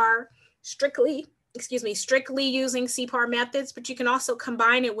CPAR strictly using CPAR methods, but you can also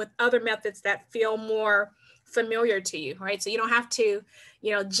combine it with other methods that feel more familiar to you, right? So you don't have to,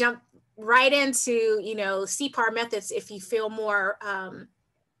 you know, jump right into, you know, CPAR methods if you feel more,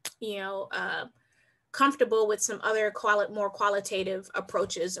 comfortable with some other more qualitative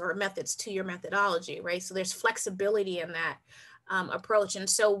approaches or methods to your methodology, right? So there's flexibility in that approach. And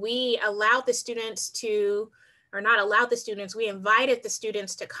so we allowed the students to, or not allowed the students, we invited the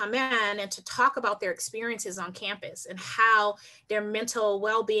students to come in and to talk about their experiences on campus and how their mental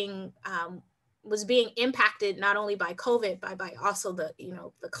well-being was being impacted not only by COVID, but by also the, you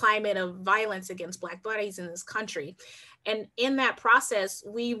know, the climate of violence against Black bodies in this country. And in that process,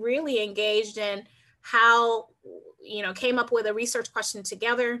 we really engaged in how, you know, came up with a research question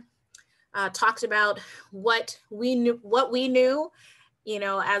together, talked about what we knew, you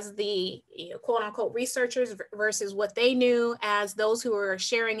know, as the, you know, quote unquote researchers versus what they knew as those who were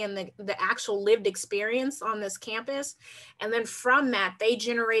sharing in the actual lived experience on this campus. And then from that, they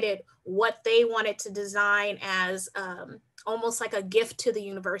generated what they wanted to design as almost like a gift to the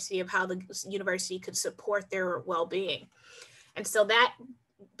university of how the university could support their well-being. And so that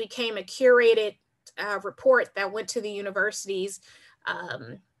became a curated report that went to the university's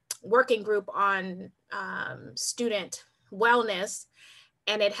working group on student wellness.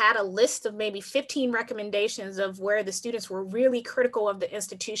 And it had a list of maybe 15 recommendations of where the students were really critical of the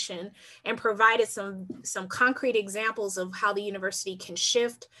institution and provided some concrete examples of how the university can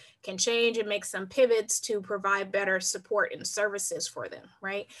shift, can change, and make some pivots to provide better support and services for them,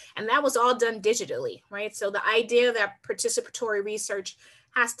 right? And that was all done digitally, right? So the idea that participatory research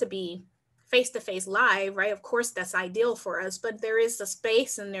has to be face-to-face live, right? Of course, that's ideal for us, but there is a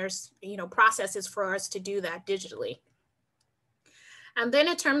space and there's, you know, processes for us to do that digitally. And then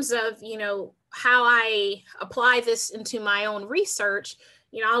in terms of, you know, how I apply this into my own research,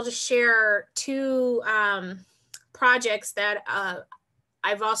 you know, I'll just share two projects that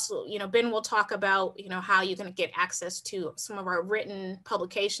I've also, you know, Ben will talk about, you know, how you can get access to some of our written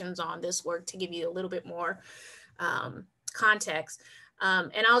publications on this work to give you a little bit more context.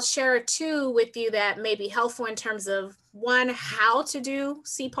 And I'll share two with you that may be helpful in terms of one, how to do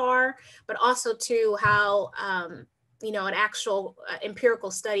CPAR, but also two, how, you know, an actual empirical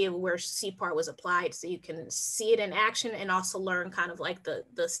study of where CPAR was applied so you can see it in action and also learn kind of like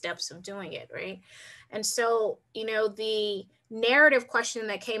the steps of doing it, right? And so, you know, the narrative question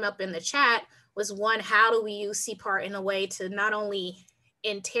that came up in the chat was one, how do we use CPAR in a way to not only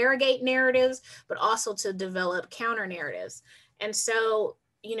interrogate narratives, but also to develop counter narratives. And so,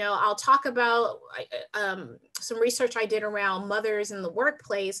 you know, I'll talk about some research I did around mothers in the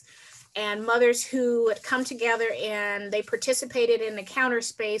workplace, and mothers who had come together and they participated in the counter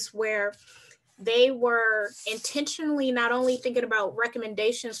space where they were intentionally not only thinking about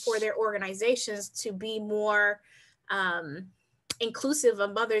recommendations for their organizations to be more inclusive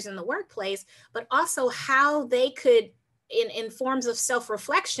of mothers in the workplace, but also how they could, in forms of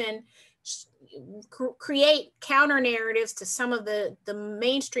self-reflection, create counter narratives to some of the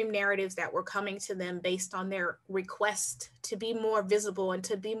mainstream narratives that were coming to them based on their request to be more visible and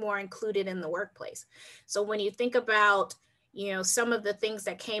to be more included in the workplace. So when you think about, you know, some of the things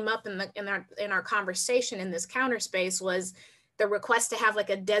that came up in our conversation in this counter space was the request to have like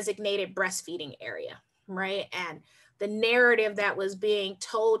a designated breastfeeding area, right? And the narrative that was being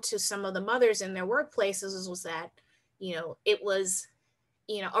told to some of the mothers in their workplaces was that, you know, it was,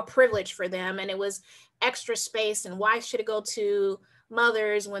 you know, a privilege for them and it was extra space, and why should it go to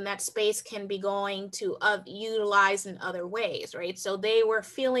mothers when that space can be going to utilized in other ways, right? So they were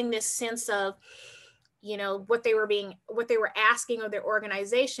feeling this sense of, you know, what they were asking of their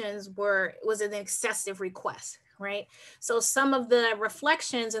organizations was an excessive request, right? So some of the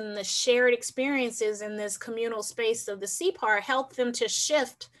reflections and the shared experiences in this communal space of the CPAR helped them to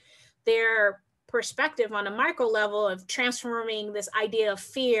shift their perspective on a micro level of transforming this idea of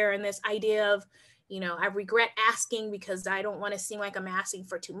fear and this idea of, you know, I regret asking because I don't want to seem like I'm asking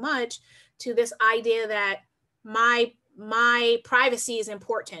for too much, to this idea that my privacy is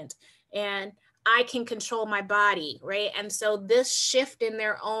important and I can control my body, right? And so this shift in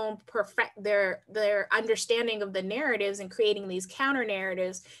their own their understanding of the narratives and creating these counter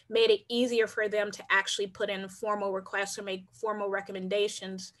narratives made it easier for them to actually put in formal requests or make formal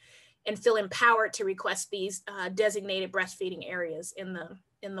recommendations and feel empowered to request these designated breastfeeding areas in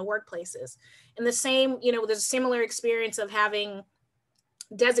the workplaces. And the same, you know, there's a similar experience of having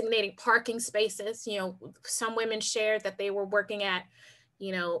designated parking spaces. You know, some women shared that they were working at,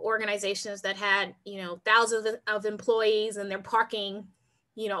 you know, organizations that had, you know, thousands of employees and they're parking,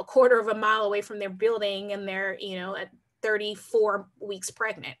 you know, a quarter of a mile away from their building and they're, you know, at 34 weeks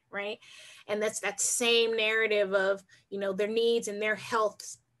pregnant, right? And that's that same narrative of, you know, their needs and their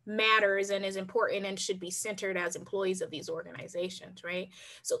health matters and is important and should be centered as employees of these organizations, right?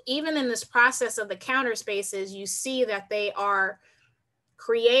 So even in this process of the counter spaces, you see that they are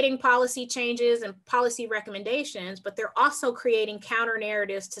creating policy changes and policy recommendations, but they're also creating counter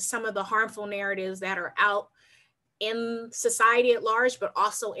narratives to some of the harmful narratives that are out in society at large, but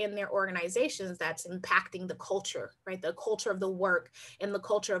also in their organizations that's impacting the culture, right? The culture of the work and the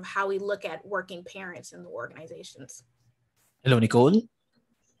culture of how we look at working parents in the organizations. Hello, Nicole.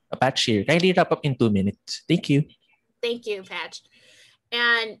 Patch here. Kindly wrap up in 2 minutes. Thank you. Thank you, Patch.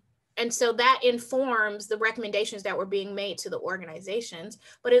 And so that informs the recommendations that were being made to the organizations,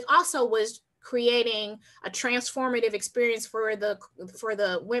 but it also was creating a transformative experience for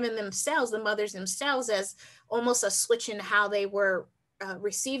the women themselves, the mothers themselves, as almost a switch in how they were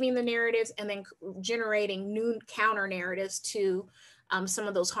receiving the narratives and then generating new counter narratives to some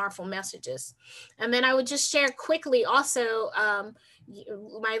of those harmful messages. And then I would just share quickly also,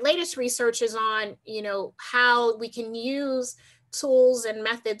 my latest research is on, you know, how we can use tools and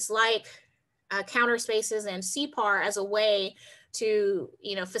methods like counter spaces and CPAR as a way to,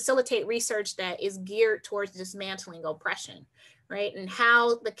 you know, facilitate research that is geared towards dismantling oppression, right? And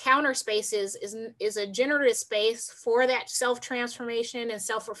how the counter spaces is a generative space for that self-transformation and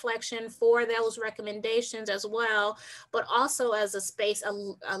self-reflection, for those recommendations as well, but also as a space,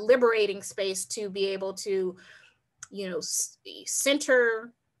 a liberating space to be able to, you know,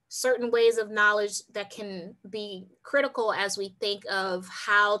 center certain ways of knowledge that can be critical as we think of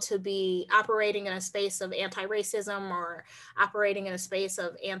how to be operating in a space of anti-racism or operating in a space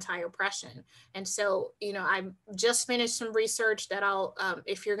of anti-oppression. And so, you know, I just finished some research that I'll,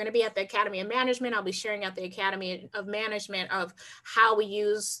 if you're going to be at the Academy of Management, I'll be sharing at the Academy of Management of how we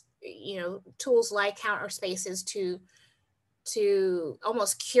use, you know, tools like counter spaces to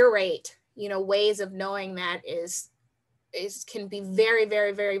almost curate, you know, ways of knowing that can be very,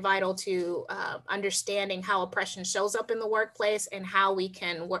 very, very vital to understanding how oppression shows up in the workplace and how we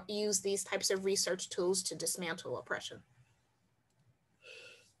can use these types of research tools to dismantle oppression.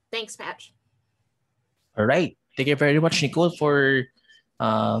 Thanks, Patch. All right. Thank you very much, Nicole, for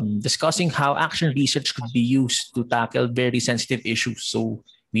discussing how action research could be used to tackle very sensitive issues. So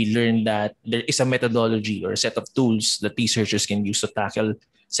we learned that there is a methodology or a set of tools that researchers can use to tackle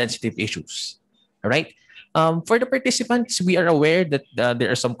sensitive issues. All right. For the participants, we are aware that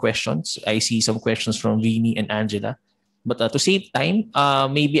there are some questions. I see some questions from Vinny and Angela. But to save time,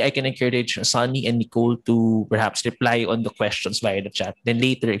 maybe I can encourage Sunny and Nicole to perhaps reply on the questions via the chat. Then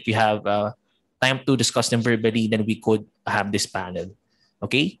later, if you have time to discuss them verbally, then we could have this panel.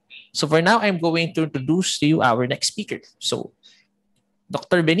 Okay? So for now, I'm going to introduce to you our next speaker. So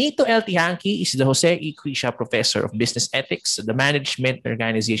Dr. Benito L. Tihanki is the Jose E. Quisha Professor of Business Ethics at the Management and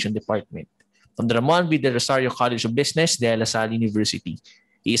Organization Department from the Ramon V. Del Rosario College of Business, De La Salle University.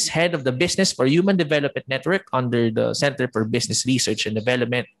 He is head of the Business for Human Development Network under the Center for Business Research and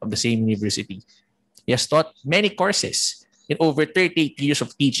Development of the same university. He has taught many courses in over 38 years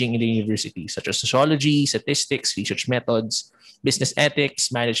of teaching in the university, such as sociology, statistics, research methods, business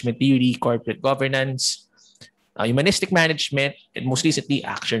ethics, management theory, corporate governance, humanistic management, and most recently,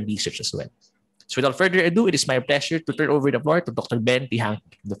 action research as well. So without further ado, it is my pleasure to turn over the floor to Dr. Ben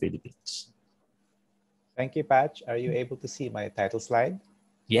Tihanki of the Philippines. Thank you, Patch. Are you able to see my title slide?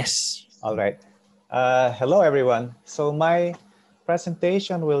 Yes. All right. Hello, everyone. So my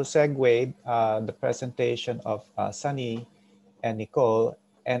presentation will segue the presentation of Sunny and Nicole,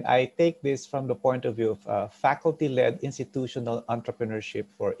 and I take this from the point of view of faculty-led institutional entrepreneurship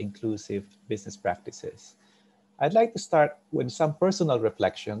for inclusive business practices. I'd like to start with some personal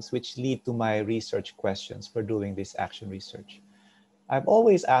reflections which lead to my research questions for doing this action research. I've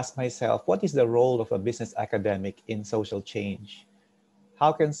always asked myself, what is the role of a business academic in social change?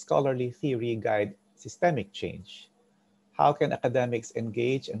 How can scholarly theory guide systemic change? How can academics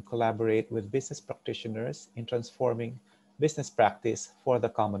engage and collaborate with business practitioners in transforming business practice for the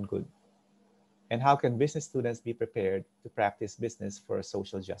common good? And how can business students be prepared to practice business for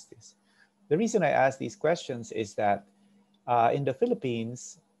social justice? The reason I ask these questions is that in the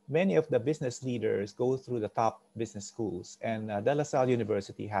Philippines, many of the business leaders go through the top business schools, and De La Salle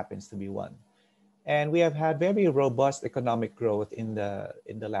University happens to be one. And we have had very robust economic growth in the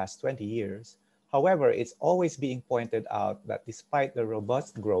last 20 years. However, it's always being pointed out that despite the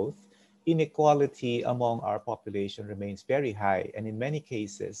robust growth, inequality among our population remains very high, and in many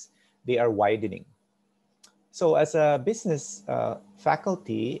cases, they are widening. So as a business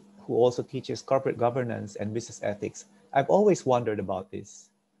faculty who also teaches corporate governance and business ethics, I've always wondered about this,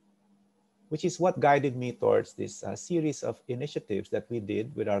 which is what guided me towards this series of initiatives that we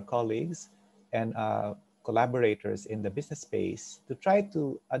did with our colleagues and collaborators in the business space to try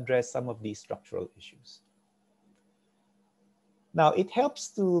to address some of these structural issues. Now, it helps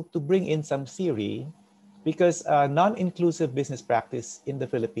to bring in some theory because non-inclusive business practice in the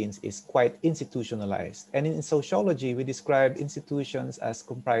Philippines is quite institutionalized. And in sociology, we describe institutions as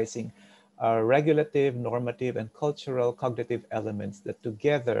comprising regulative, normative, and cultural cognitive elements that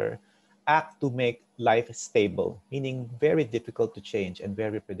together act to make life stable, meaning very difficult to change and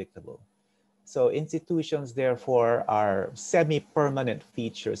very predictable. So institutions, therefore, are semi-permanent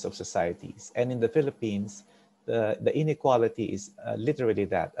features of societies. And in the Philippines, the inequality is literally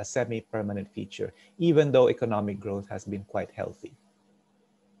that, a semi-permanent feature, even though economic growth has been quite healthy.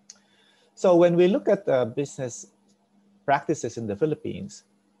 So when we look at business practices in the Philippines,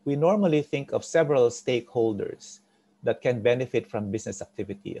 we normally think of several stakeholders that can benefit from business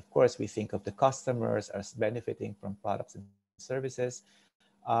activity. Of course, we think of the customers as benefiting from products and services,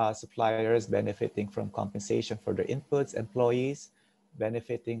 suppliers benefiting from compensation for their inputs, employees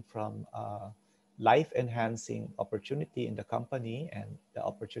benefiting from life-enhancing opportunity in the company and the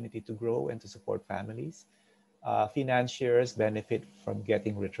opportunity to grow and to support families. Financiers benefit from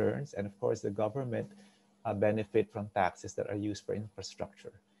getting returns, and of course, the government benefit from taxes that are used for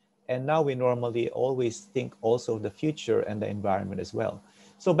infrastructure. And now we normally always think also of the future and the environment as well.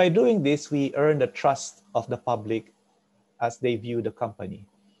 So by doing this, we earn the trust of the public as they view the company.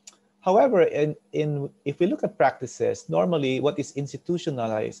 However, if we look at practices, normally what is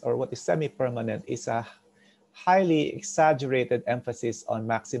institutionalized or what is semi-permanent is a highly exaggerated emphasis on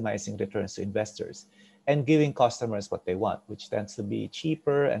maximizing returns to investors and giving customers what they want, which tends to be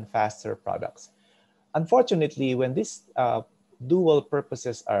cheaper and faster products. Unfortunately, when these dual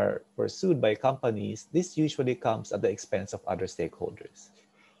purposes are pursued by companies, this usually comes at the expense of other stakeholders.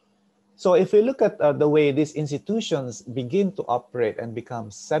 So if we look at the way these institutions begin to operate and become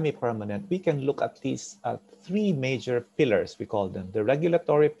semi-permanent, we can look at these three major pillars, we call them. The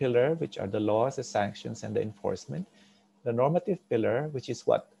regulatory pillar, which are the laws, the sanctions, and the enforcement. The normative pillar, which is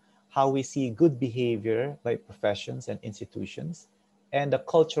how we see good behavior by professions and institutions. And the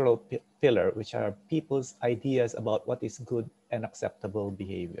cultural pillar, which are people's ideas about what is good and acceptable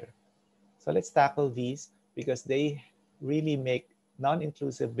behavior. So let's tackle these because they really make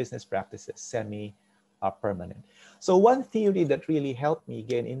non-inclusive business practices permanent. So one theory that really helped me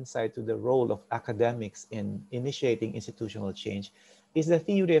gain insight to the role of academics in initiating institutional change is the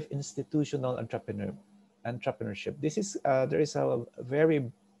theory of institutional entrepreneurship. There is a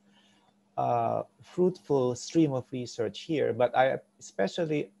very fruitful stream of research here, but I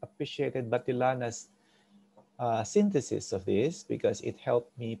especially appreciated Batilana's synthesis of this because it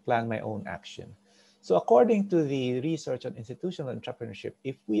helped me plan my own action. So according to the research on institutional entrepreneurship,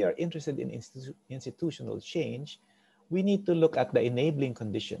 if we are interested in institutional change, we need to look at the enabling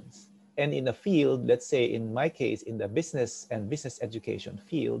conditions. And in a field, let's say in my case, in the business and business education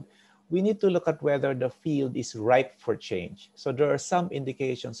field, we need to look at whether the field is ripe for change. So there are some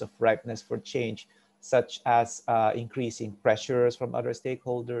indications of ripeness for change, such as increasing pressures from other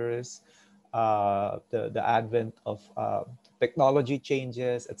stakeholders, the advent of technology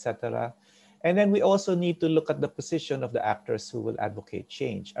changes, etc. And then we also need to look at the position of the actors who will advocate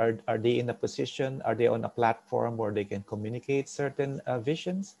change. Are they in a position, are they on a platform where they can communicate certain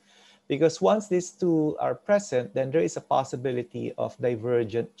visions? Because once these two are present, then there is a possibility of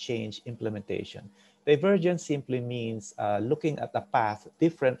divergent change implementation. Divergent simply means looking at a path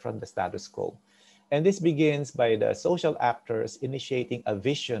different from the status quo. And this begins by the social actors initiating a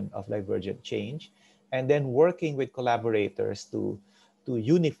vision of divergent change and then working with collaborators to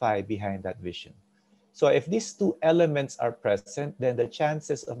unify behind that vision. So if these two elements are present, then the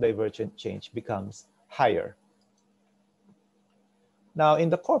chances of divergent change becomes higher. Now, in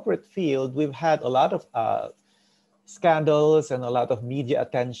the corporate field, we've had a lot of scandals and a lot of media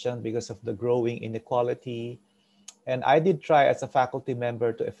attention because of the growing inequality. And I did try as a faculty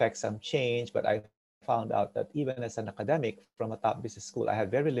member to effect some change, but I found out that even as an academic from a top business school, I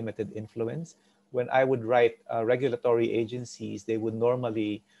had very limited influence. When I would write regulatory agencies, they would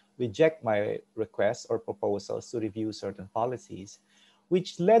normally reject my requests or proposals to review certain policies,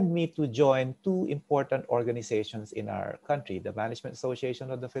 which led me to join two important organizations in our country, the Management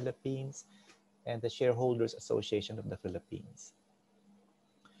Association of the Philippines and the Shareholders Association of the Philippines.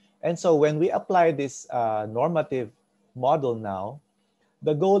 And so when we apply this normative model now,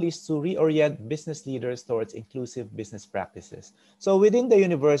 the goal is to reorient business leaders towards inclusive business practices. So within the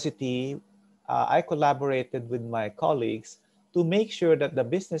university, I collaborated with my colleagues to make sure that the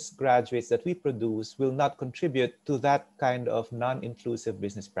business graduates that we produce will not contribute to that kind of non-inclusive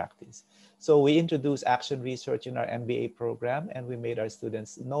business practice. So we introduced action research in our MBA program, and we made our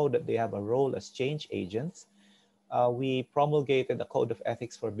students know that they have a role as change agents. We promulgated a code of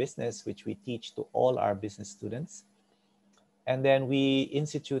ethics for business, which we teach to all our business students. And then we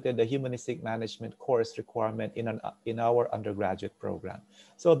instituted the humanistic management course requirement in our undergraduate program.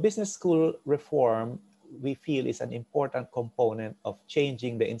 So business school reform, we feel, is an important component of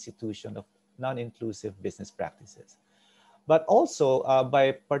changing the institution of non-inclusive business practices. But also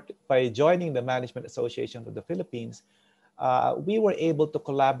by joining the Management Association of the Philippines, we were able to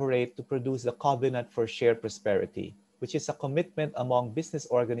collaborate to produce the Covenant for Shared Prosperity, which is a commitment among business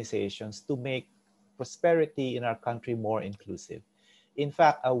organizations to make prosperity in our country more inclusive. In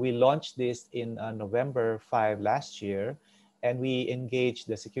fact, we launched this in November 5 last year, and we engaged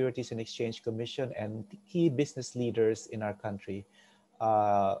the Securities and Exchange Commission and key business leaders in our country.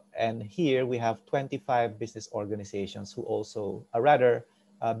 And here we have 25 business organizations who also,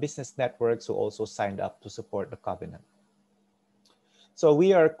 business networks who also signed up to support the Covenant. So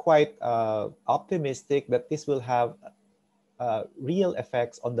we are quite optimistic that this will have real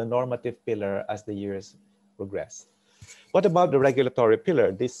effects on the normative pillar as the years progress. What about the regulatory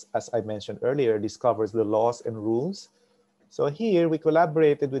pillar? This, as I mentioned earlier, this covers the laws and rules. So here we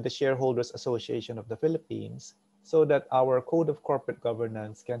collaborated with the Shareholders Association of the Philippines so that our Code of Corporate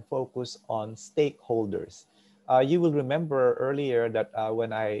Governance can focus on stakeholders. You will remember earlier that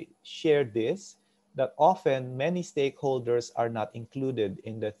when I shared this, that often many stakeholders are not included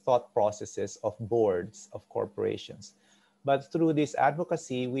in the thought processes of boards of corporations. But through this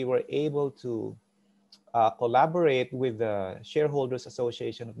advocacy, we were able to collaborate with the Shareholders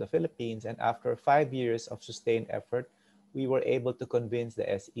Association of the Philippines. And after 5 years of sustained effort, we were able to convince the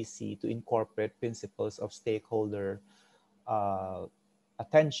SEC to incorporate principles of stakeholder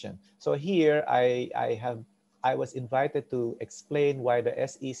attention. So here I was invited to explain why the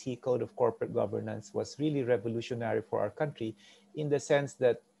SEC Code of Corporate Governance was really revolutionary for our country, in the sense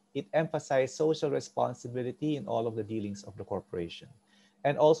that it emphasized social responsibility in all of the dealings of the corporation,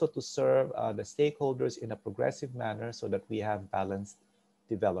 and also to serve the stakeholders in a progressive manner so that we have balanced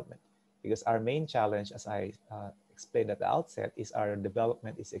development. Because our main challenge, as I explained at the outset, is our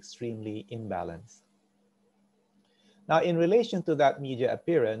development is extremely imbalanced. Now, in relation to that media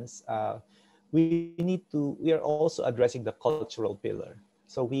appearance, we are also addressing the cultural pillar.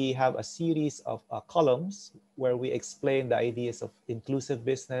 So we have a series of columns where we explain the ideas of inclusive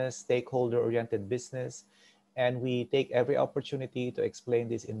business, stakeholder-oriented business, and we take every opportunity to explain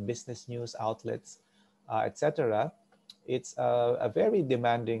this in business news outlets, etc. It's a very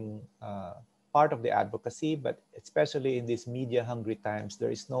demanding part of the advocacy, but especially in these media-hungry times,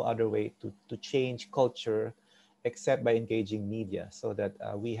 there is no other way to change culture except by engaging media, so that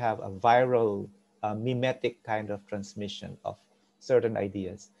we have a viral, mimetic kind of transmission of certain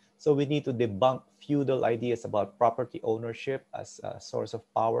ideas. So we need to debunk feudal ideas about property ownership as a source of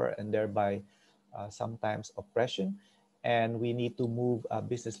power and thereby sometimes oppression. And we need to move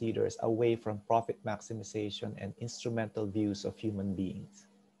business leaders away from profit maximization and instrumental views of human beings.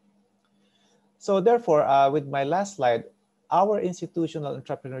 So therefore, with my last slide, our institutional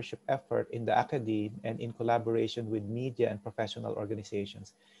entrepreneurship effort in the academe and in collaboration with media and professional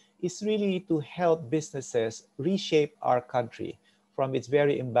organizations is really to help businesses reshape our country from its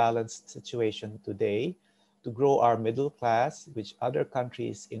very imbalanced situation today, to grow our middle class, which other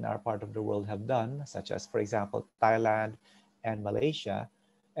countries in our part of the world have done, such as, for example, Thailand and Malaysia,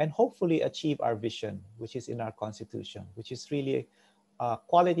 and hopefully achieve our vision, which is in our constitution, which is really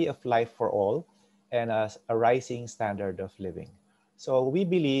quality of life for all and a rising standard of living. So we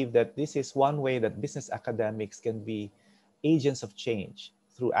believe that this is one way that business academics can be agents of change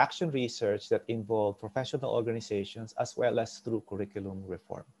through action research that involve professional organizations as well as through curriculum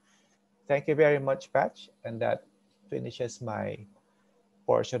reform. Thank you very much, Patch, and that finishes my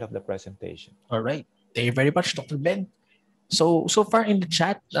portion of the presentation. All right. Thank you very much, Dr. Ben. So far in the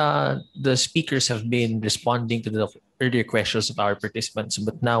chat, the speakers have been responding to the earlier questions of our participants,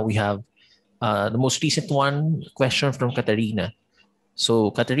 but now we have the most recent one question from Katarina.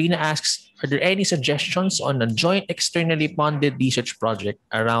 So Katarina asks, are there any suggestions on a joint externally funded research project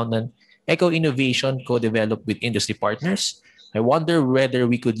around an eco-innovation co-developed with industry partners? I wonder whether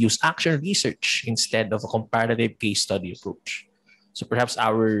we could use action research instead of a comparative case study approach. So perhaps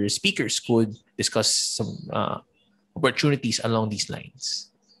our speakers could discuss some opportunities along these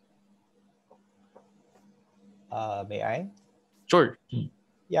lines. May I? Sure.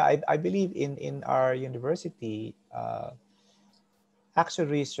 Yeah, I believe in our university, action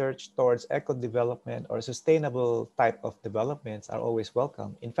research towards eco-development or sustainable type of developments are always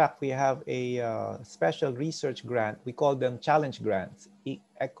welcome. In fact, we have a special research grant. We call them challenge grants,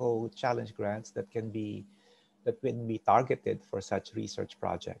 eco challenge grants that can be targeted for such research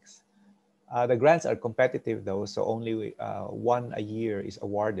projects. The grants are competitive though, so only one a year is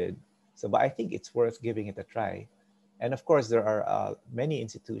awarded. So, but I think it's worth giving it a try. And of course, there are many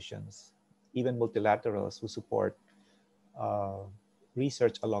institutions, even multilaterals, who support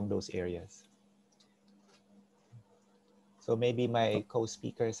research along those areas. So maybe my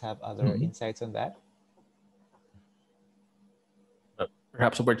co-speakers have other insights on that.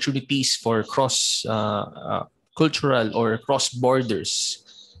 Perhaps opportunities for cross cultural or cross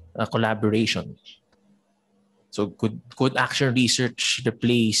borders collaboration. So could action research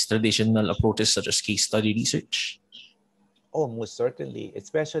replace traditional approaches such as case study research? Oh, most certainly,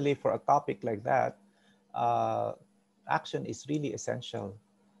 especially for a topic like that. Action is really essential.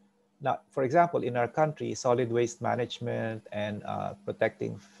 Now, for example, in our country, solid waste management and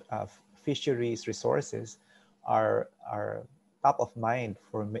protecting fisheries resources are top of mind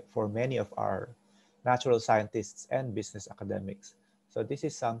for many of our natural scientists and business academics. So this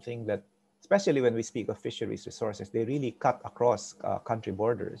is something that, especially when we speak of fisheries resources, they really cut across country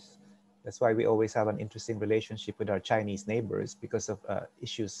borders. That's why we always have an interesting relationship with our Chinese neighbors because of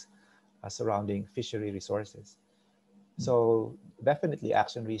issues surrounding fishery resources. So definitely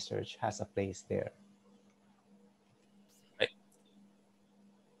action research has a place there.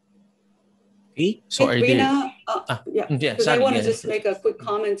 Okay, so are Rina, there... because I want to just make a quick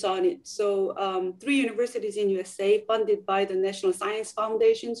comment on it. So 3 universities in USA funded by the National Science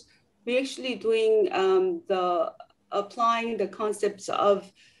Foundations, we're actually doing applying the concepts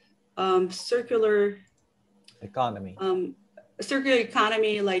of circular economy. Circular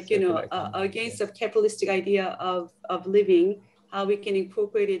economy, like, against the capitalistic idea of living, how we can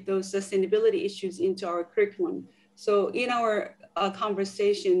incorporate those sustainability issues into our curriculum. So in our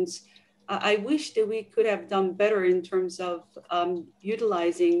conversations, I wish that we could have done better in terms of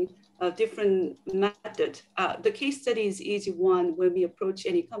utilizing a different method. The case study is easy one. When we approach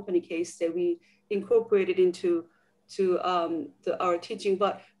any company case that we incorporate it into our teaching.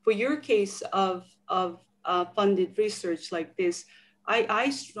 But for your case of funded research like this,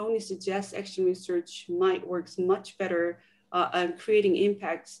 I strongly suggest action research might work much better on creating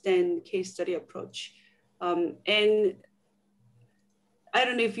impacts than case study approach. And I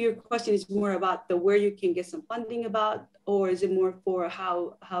don't know if your question is more about the where you can get some funding about, or is it more for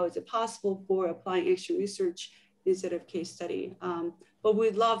how is it possible for applying action research instead of case study? But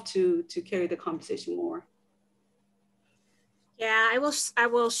we'd love to carry the conversation more. Yeah, I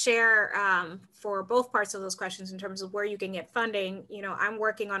will share for both parts of those questions in terms of where you can get funding. You know, I'm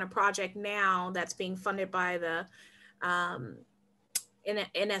working on a project now that's being funded by the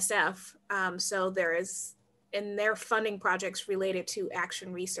NSF. So there is, and they're funding projects related to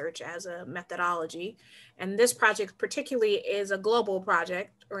action research as a methodology. And this project particularly is a global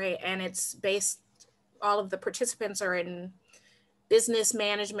project, right? And it's based, all of the participants are in business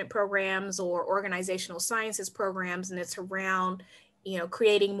management programs or organizational sciences programs. And it's around, you know,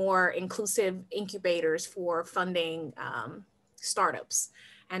 creating more inclusive incubators for funding startups.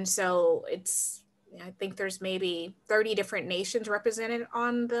 And so it's, I think there's maybe 30 different nations represented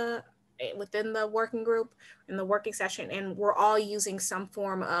on the, within the working group in the working session. And we're all using some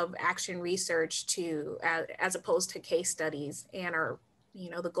form of action research to, as opposed to case studies, and our, you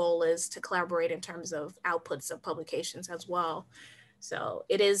know, the goal is to collaborate in terms of outputs of publications as well. So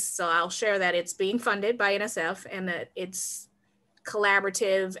it is, so I'll share that it's being funded by NSF and that it's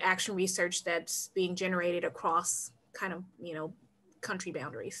collaborative action research that's being generated across kind of, you know, country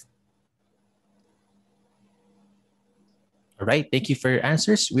boundaries. All right, thank you for your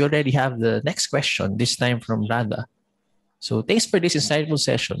answers. We already have the next question, this time from Radha. So thanks for this insightful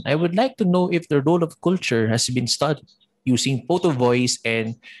session. I would like to know if the role of culture has been studied using photo voice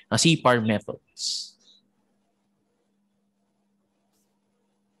and CPAR methods.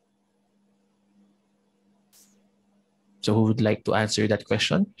 So who would like to answer that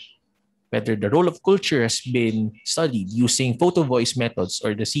question? Whether the role of culture has been studied using photo voice methods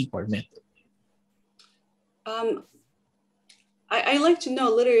or the CPAR method. I'd like to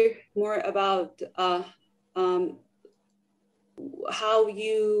know a little more about how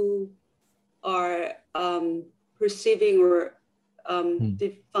you are perceiving or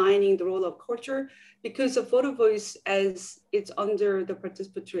defining the role of culture, because the photo voice, as it's under the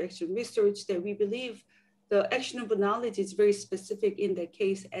participatory action research, that we believe the actionable knowledge is very specific in the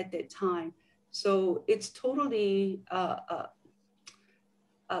case at that time. So it's totally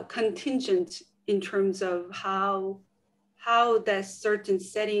contingent in terms of how that certain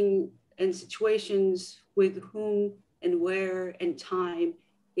setting and situations with whom and where and time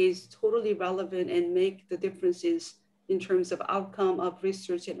is totally relevant and make the differences in terms of outcome of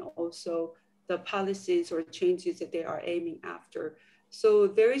research and also the policies or changes that they are aiming after. So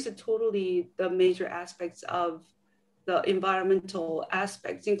there is a totally the major aspects of the environmental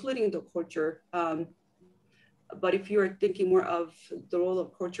aspects, including the culture. But if you're thinking more of the role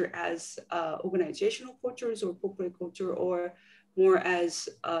of culture as organizational cultures or corporate culture, or more as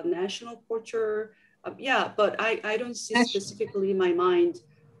national culture, yeah, but I don't see specifically in my mind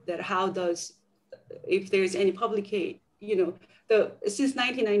that how does, if there's any publication, you know, since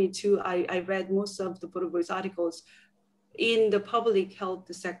 1992, I read most of the photo voice articles in the public health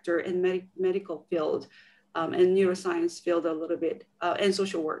sector and medical field and neuroscience field a little bit and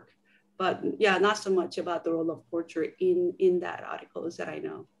social work. But yeah, not so much about the role of culture in that articles that I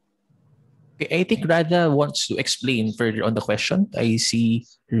know. Okay, I think Radha wants to explain further on the question. I see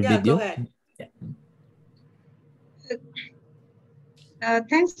her video. Go ahead.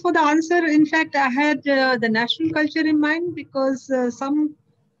 Thanks for the answer. In fact, I had the national culture in mind because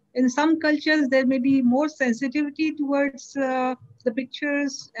in some cultures there may be more sensitivity towards the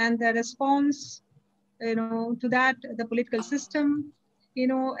pictures and the response, you know, to that, the political system, you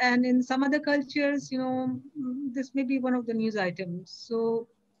know, and in some other cultures, you know, this may be one of the news items. So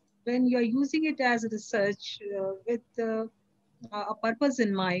when you're using it as a research with a purpose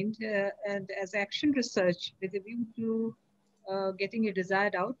in mind and as action research with a view to getting a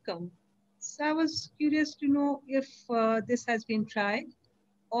desired outcome. So I was curious to know if this has been tried,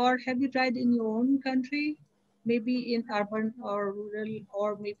 or have you tried in your own country, maybe in urban or rural,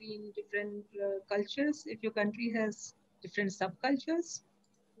 or maybe in different cultures, if your country has different subcultures?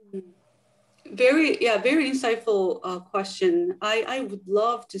 Very insightful question. I would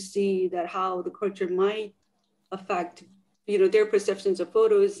love to see that how the culture might affect, you know, their perceptions of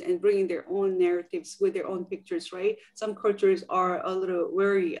photos and bringing their own narratives with their own pictures, right? Some cultures are a little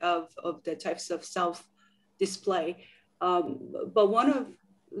wary of the types of self-display. But one of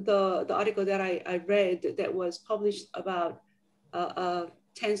the article that I read that was published about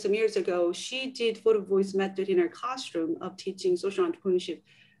 10 some years ago, she did photo voice method in her classroom of teaching social entrepreneurship,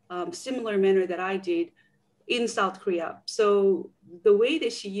 similar manner that I did in South Korea. So the way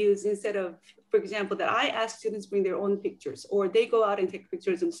that she used, instead of, for example, that I ask students bring their own pictures or they go out and take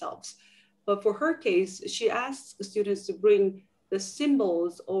pictures themselves. But for her case, she asked the students to bring the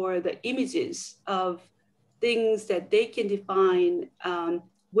symbols or the images of things that they can define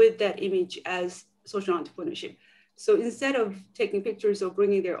with that image as social entrepreneurship. So instead of taking pictures or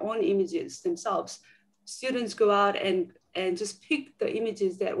bringing their own images themselves, students go out and just pick the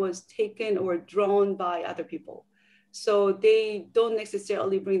images that was taken or drawn by other people. So they don't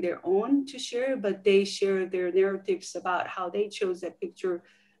necessarily bring their own to share, but they share their narratives about how they chose that picture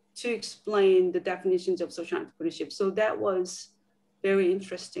to explain the definitions of social entrepreneurship. So that was very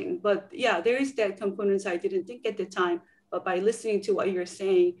interesting. But yeah, there is that components I didn't think at the time, but by listening to what you're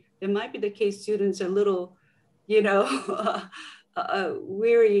saying, it might be the case students are a little, you know,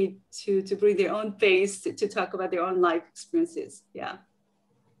 weary to bring their own face to talk about their own life experiences. Yeah.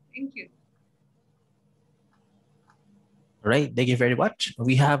 Thank you. All right, thank you very much.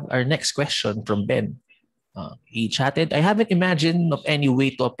 We have our next question from Ben. He chatted, I haven't imagined of any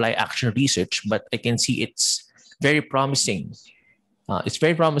way to apply action research, but I can see it's very promising. It's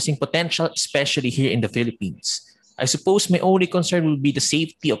very promising potential, especially here in the Philippines. I suppose my only concern will be the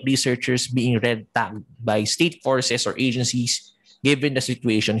safety of researchers being red tagged by state forces or agencies, given the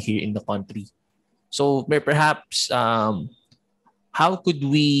situation here in the country. So perhaps how could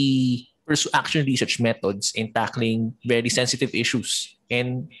we pursue action research methods in tackling very sensitive issues?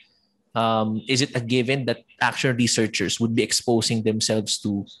 And is it a given that action researchers would be exposing themselves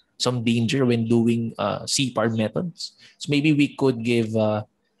to some danger when doing CPAR methods? So maybe we could give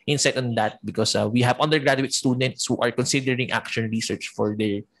insight on that, because we have undergraduate students who are considering action research for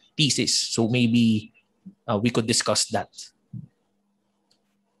their thesis. So maybe we could discuss that.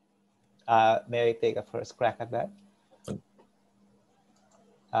 May I take a first crack at that?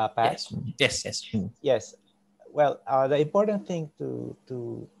 Pat? Yes. Yes. Well, the important thing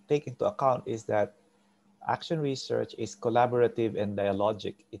to take into account is that action research is collaborative and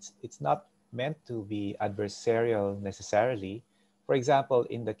dialogic. It's not meant to be adversarial necessarily. For example,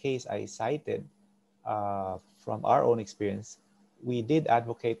 in the case I cited, from our own experience, we did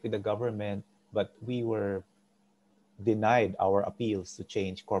advocate with the government, but we were denied our appeals to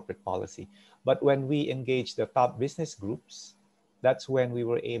change corporate policy. But when we engaged the top business groups, that's when we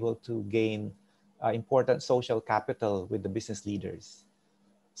were able to gain important social capital with the business leaders.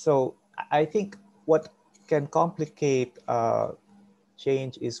 So I think what can complicate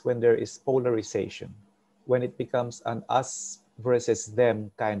change is when there is polarization, when it becomes an us versus them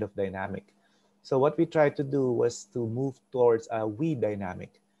kind of dynamic. So what we tried to do was to move towards a we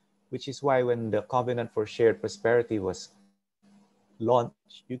dynamic, which is why when the Covenant for Shared Prosperity was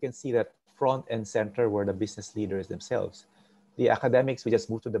launched, you can see that front and center were the business leaders themselves. The academics, we just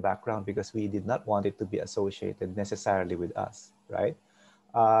moved to the background because we did not want it to be associated necessarily with us, right?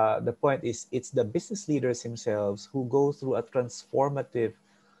 The point is, it's the business leaders themselves who go through a transformative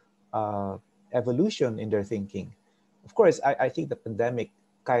evolution in their thinking. Of course, I think the pandemic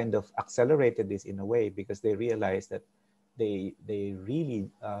kind of accelerated this in a way because they realized that they really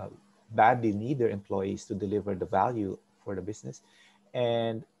badly need their employees to deliver the value for the business.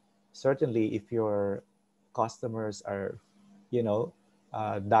 And certainly if your customers are,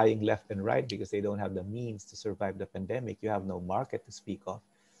 dying left and right because they don't have the means to survive the pandemic, you have no market to speak of.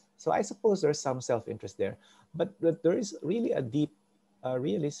 So I suppose there's some self-interest there, but there is really a deep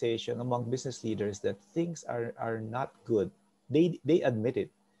realization among business leaders that things are not good. They admit it.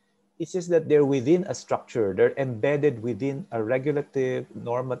 It's just that they're within a structure. They're embedded within a regulative,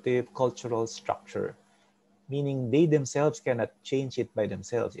 normative, cultural structure, meaning they themselves cannot change it by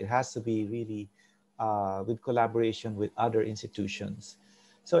themselves. It has to be really with collaboration with other institutions.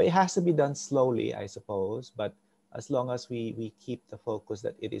 So it has to be done slowly, I suppose, but as long as we keep the focus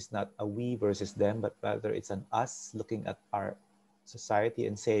that it is not a we versus them, but rather it's an us looking at our society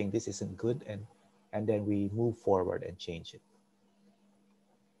and saying this isn't good, and then we move forward and change it.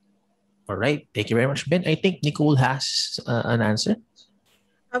 All right. Thank you very much, Ben. I think Nicole has an answer.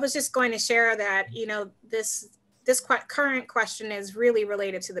 I was just going to share that, this current question is really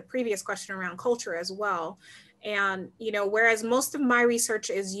related to the previous question around culture as well. And, whereas most of my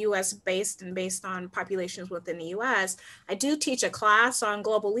research is US based and based on populations within the US, I do teach a class on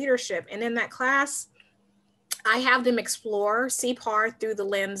global leadership. And in that class, I have them explore CPAR through the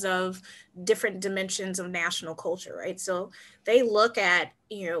lens of different dimensions of national culture, right? So they look at,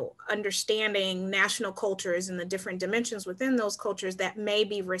 understanding national cultures and the different dimensions within those cultures that may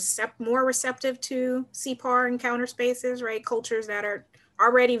be more receptive to CPAR encounter spaces, right? Cultures that are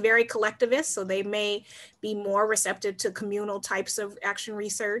already very collectivist, so they may be more receptive to communal types of action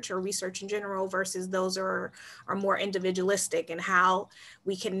research or research in general versus those are more individualistic, and how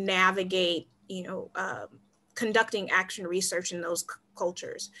we can navigate, conducting action research in those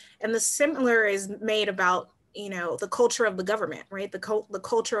cultures. And the similar is made about the culture of the government, right? The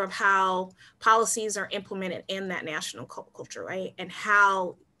culture of how policies are implemented in that national culture, right? And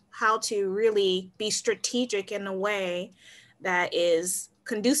how to really be strategic in a way that is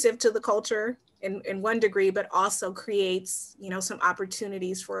conducive to the culture in one degree, but also creates, some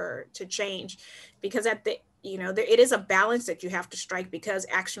opportunities to change. Because at the, it is a balance that you have to strike, because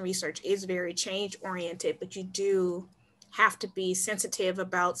action research is very change oriented, but you do have to be sensitive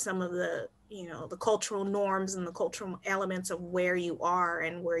about some of the, the cultural norms and the cultural elements of where you are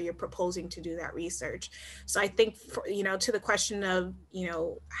and where you're proposing to do that research. So I think, to the question of,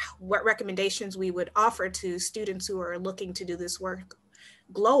 what recommendations we would offer to students who are looking to do this work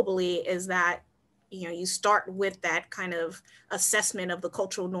globally, is that, you start with that kind of assessment of the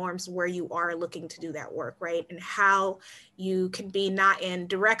cultural norms where you are looking to do that work, right? And how you can be not in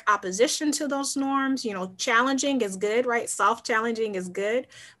direct opposition to those norms. Challenging is good, right? Soft challenging is good,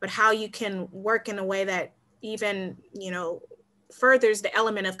 but how you can work in a way that even, furthers the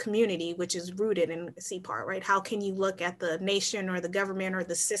element of community, which is rooted in CPAR, right? How can you look at the nation or the government or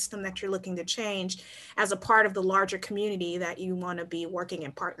the system that you're looking to change as a part of the larger community that you want to be working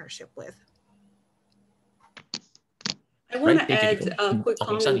in partnership with? I want to Thank add you. quick Okay,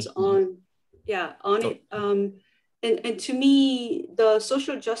 comments Sunny. on it. And to me, the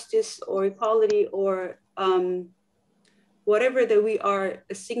social justice or equality or whatever that we are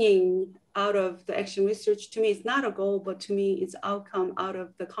singing out of the action research, to me, it's not a goal, but to me, it's outcome out of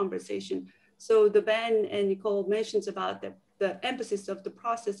the conversation. So the Ben and Nicole mentions about the emphasis of the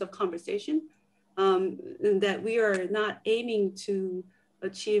process of conversation, and that we are not aiming to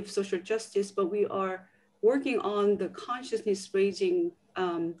achieve social justice, but we are working on the consciousness raising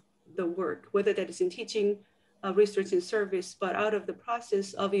the work, whether that is in teaching, research and service, but out of the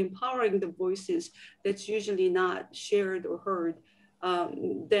process of empowering the voices that's usually not shared or heard,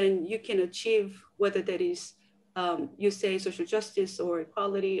 then you can achieve, whether that is, you say social justice or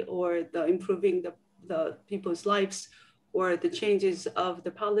equality or the improving the people's lives or the changes of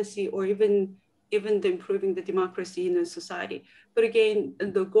the policy or even the improving the democracy in a society. But again,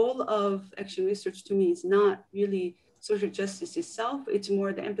 the goal of action research to me is not really social justice itself. It's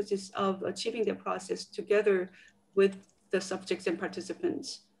more the emphasis of achieving the process together with the subjects and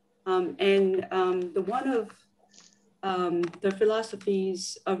participants. The one of the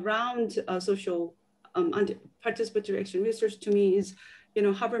philosophies around social participatory action research to me is,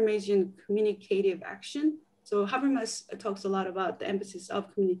 Habermasian communicative action. So Habermas talks a lot about the emphasis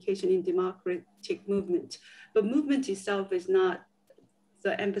of communication in democratic movement, but movement itself is not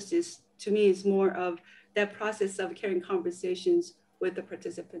the emphasis. To me, is more of that process of carrying conversations with the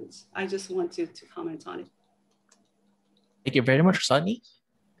participants. I just wanted to comment on it. Thank you very much, Sunny.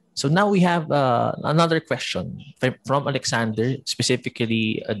 So now we have another question from Alexander,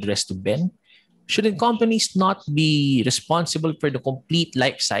 specifically addressed to Ben. Shouldn't companies not be responsible for the complete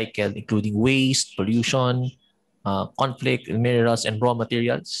life cycle, including waste, pollution, conflict, minerals, and raw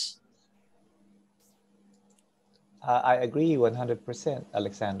materials? I agree 100%,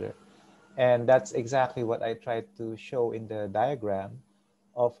 Alexander. And that's exactly what I tried to show in the diagram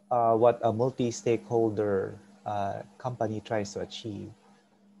of what a multi-stakeholder company tries to achieve.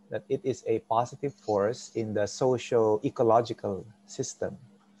 That it is a positive force in the socio-ecological system.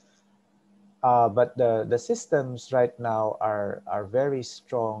 But the systems right now are very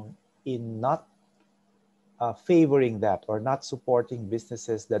strong in not favoring that or not supporting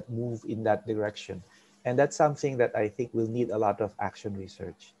businesses that move in that direction. And that's something that I think will need a lot of action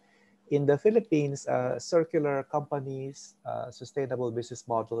research. In the Philippines, circular companies, sustainable business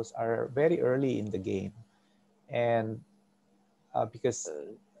models are very early in the game. And because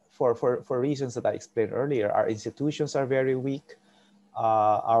for reasons that I explained earlier, our institutions are very weak,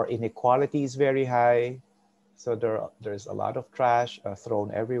 our inequality is very high, so there's a lot of trash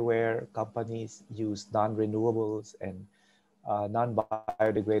thrown everywhere. Companies use non-renewables and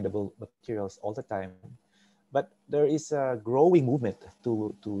non-biodegradable materials all the time. But there is a growing movement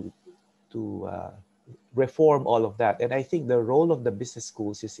to reform all of that. And I think the role of the business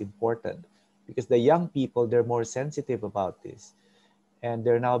schools is important because the young people, they're more sensitive about this. And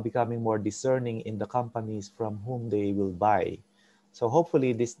they're now becoming more discerning in the companies from whom they will buy. So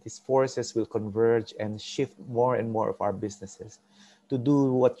hopefully these forces will converge and shift more and more of our businesses to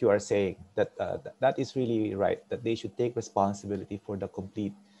do what you are saying, that that is really right, that they should take responsibility for the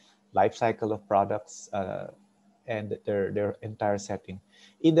complete life cycle of products and their entire setting.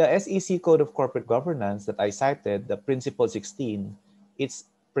 In the SEC Code of Corporate Governance that I cited, the Principle 16, it's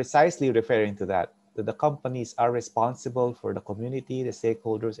precisely referring to that the companies are responsible for the community, the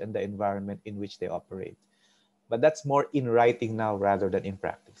stakeholders, and the environment in which they operate. But that's more in writing now rather than in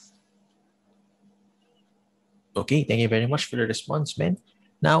practice. Okay, thank you very much for the response, Ben.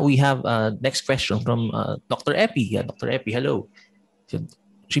 Now we have next question from Dr. Epi. Yeah, Dr. Epi, hello. So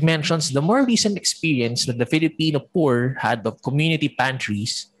she mentions the more recent experience that the Filipino poor had of community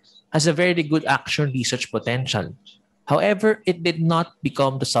pantries has a very good action research potential. However, it did not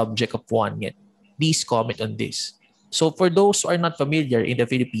become the subject of one yet. Please comment on this. So for those who are not familiar, in the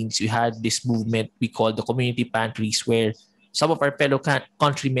Philippines, we had this movement we call the community pantries where some of our fellow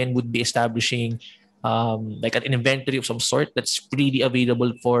countrymen would be establishing like an inventory of some sort that's freely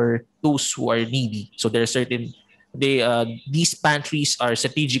available for those who are needy. So there are certain these pantries are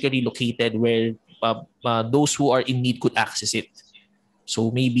strategically located where those who are in need could access it. So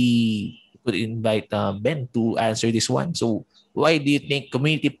maybe we could invite Ben to answer this one. So why do you think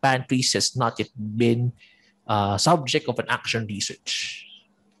community pantries has not yet been subject of an action research?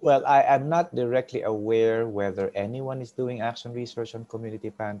 Well, I'm not directly aware whether anyone is doing action research on community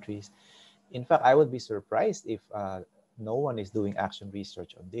pantries. In fact, I would be surprised if no one is doing action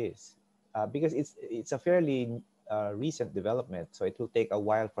research on this, because it's a fairly recent development. So it will take a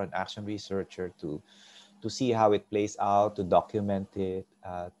while for an action researcher to see how it plays out, to document it,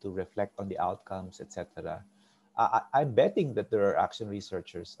 to reflect on the outcomes, etc. I'm betting that there are action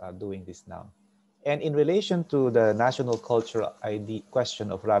researchers doing this now. And in relation to the national cultural ID question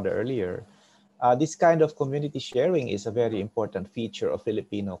of Rada earlier, this kind of community sharing is a very important feature of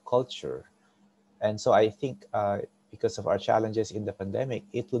Filipino culture. And so I think because of our challenges in the pandemic,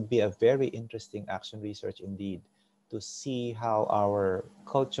 it would be a very interesting action research indeed to see how our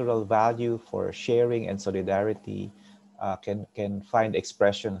cultural value for sharing and solidarity can find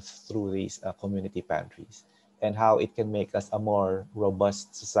expression through these community pantries, and how it can make us a more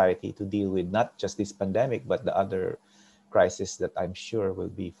robust society to deal with not just this pandemic, but the other crises that I'm sure will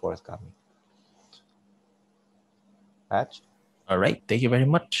be forthcoming. Patch? All right, thank you very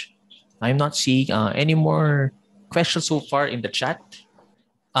much. I'm not seeing any more questions so far in the chat.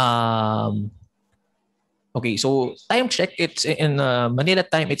 Um, okay, so time check. It's in Manila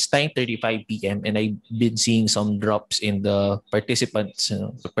time. It's 9:35 p.m. and I've been seeing some drops in the participants,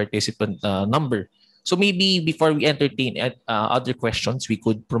 the participant number. So maybe before we entertain other questions, we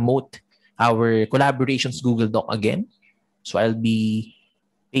could promote our collaborations Google Doc again. So I'll be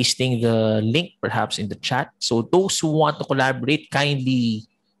pasting the link perhaps in the chat. So those who want to collaborate, kindly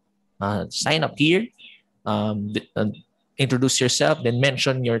sign up here, um, introduce yourself, then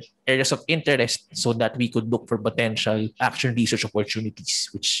mention your areas of interest so that we could look for potential action research opportunities,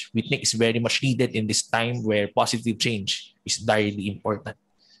 which we think is very much needed in this time where positive change is direly important.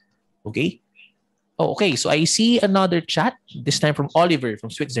 Okay? Oh, okay. So I see another chat, this time from Oliver from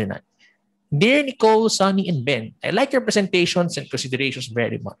Switzerland. Dear Nicole, Sunny, and Ben, I like your presentations and considerations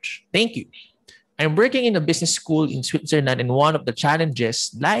very much. Thank you. I'm working in a business school in Switzerland, and one of the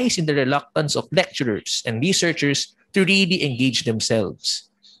challenges lies in the reluctance of lecturers and researchers to really engage themselves.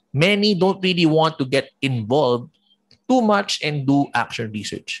 Many don't really want to get involved too much and do action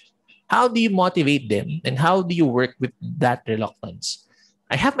research. How do you motivate them, and how do you work with that reluctance?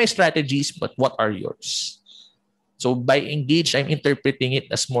 I have my strategies, but what are yours? So by engage, I'm interpreting it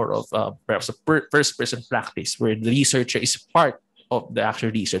as more of perhaps a first-person practice where the researcher is part of the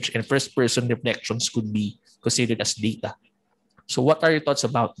actual research, and first-person reflections could be considered as data. So what are your thoughts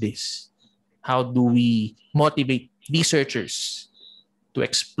about this? How do we motivate researchers to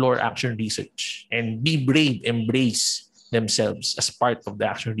explore action research and be brave, embrace themselves as part of the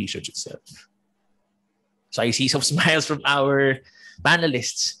action research itself? So I see some smiles from our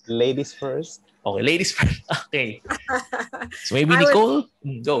panelists. Ladies first. Okay, ladies first. Okay. So maybe Nicole,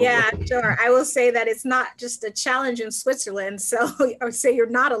 go. Yeah, sure. I will say that it's not just a challenge in Switzerland. So I would say you're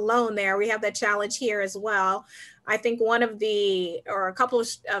not alone there. We have that challenge here as well. I think one of the, or a couple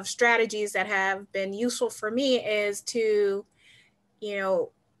of strategies that have been useful for me is to,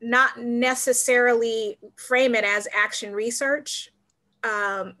 not necessarily frame it as action research.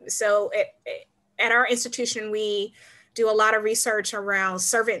 So at our institution, we do a lot of research around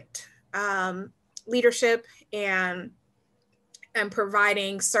servant leadership and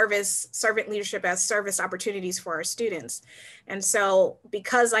providing servant leadership as service opportunities for our students. And so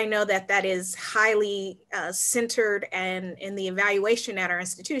because I know that that is highly centered and in the evaluation at our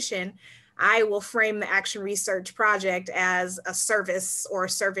institution, I will frame the action research project as a service or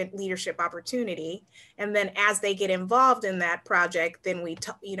servant leadership opportunity. And then as they get involved in that project, then we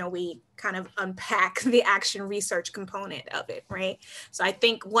kind of unpack the action research component of it, right? So I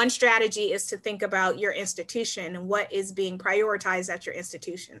think one strategy is to think about your institution and what is being prioritized at your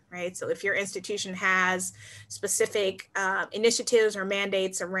institution, right? So if your institution has specific initiatives or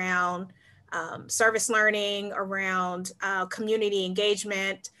mandates around service learning, around community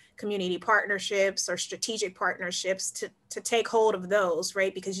engagement, community partnerships or strategic partnerships to take hold of those,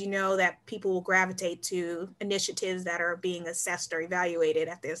 right? Because you know that people will gravitate to initiatives that are being assessed or evaluated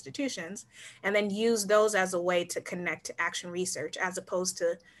at the institutions, and then use those as a way to connect to action research, as opposed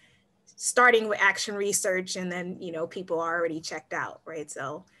to starting with action research and then, you know, people are already checked out, right?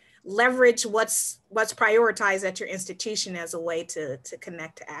 So leverage what's prioritized at your institution as a way to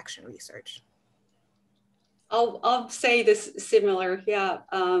connect to action research. I'll say this similar, yeah,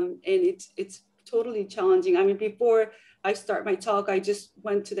 and it's totally challenging. I mean, before I start my talk, I just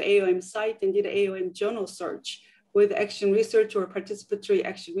went to the AOM site and did an AOM journal search with action research or participatory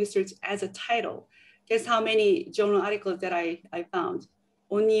action research as a title. Guess how many journal articles that I found?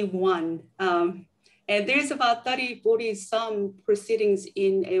 Only one. And there's about 30, 40 some proceedings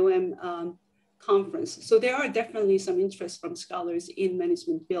in AOM conference. So there are definitely some interest from scholars in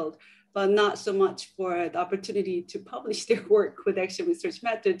management field, but not so much for the opportunity to publish their work with action research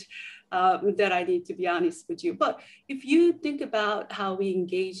method that I need to be honest with you. But if you think about how we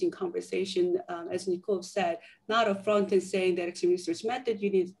engage in conversation, as Nicole said, not upfront and saying that action research method you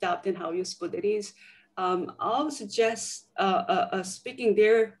need to adopt and how useful that is, I'll suggest speaking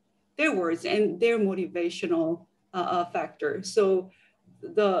their words and their motivational factor. So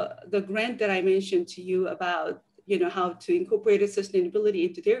the grant that I mentioned to you about, you know, how to incorporate sustainability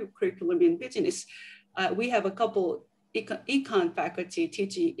into their curriculum in business, we have a couple econ faculty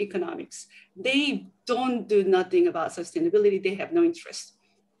teaching economics. They don't do nothing about sustainability. They have no interest.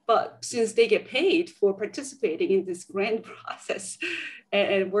 But since they get paid for participating in this grant process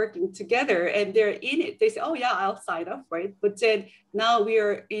and working together, and they're in it, they say, oh yeah, I'll sign up, right? But then now we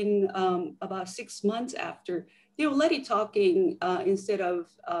are in about 6 months after, they're already talking instead of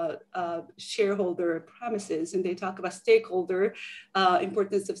shareholder promises, and they talk about stakeholder,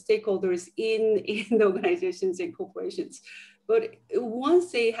 importance of stakeholders in the organizations and corporations. But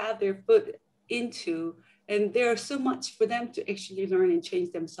once they have their foot into, and there's so much for them to actually learn and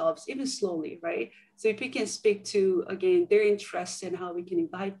change themselves, even slowly, right? So if we can speak to, again, their interests and how we can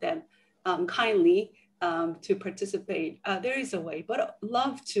invite them kindly to participate, there is a way. But I'd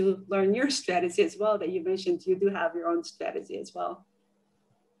love to learn your strategy as well, that you mentioned you do have your own strategy as well.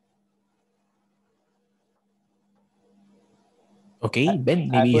 Okay, Ben,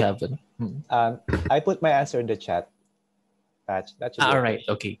 maybe you have it. I put my answer in the chat. That should be All okay. right,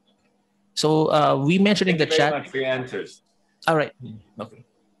 okay. So we mentioned in the Thank you chat. very much for your answers. All right. Okay.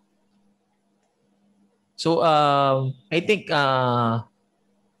 So I think I'm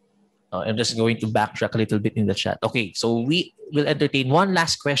just going to backtrack a little bit in the chat. Okay, so we will entertain one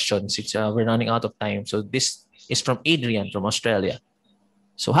last question since we're running out of time. So this is from Adrian from Australia.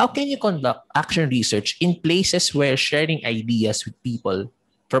 So how can you conduct action research in places where sharing ideas with people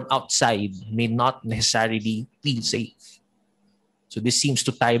from outside may not necessarily feel safe? So this seems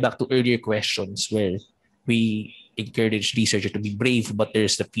to tie back to earlier questions where we encourage researchers to be brave, but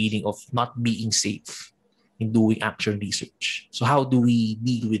there's the feeling of not being safe in doing action research. So how do we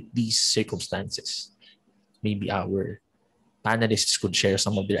deal with these circumstances? Maybe our panelists could share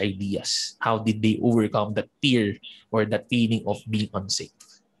some of their ideas. How did they overcome that fear or that feeling of being unsafe?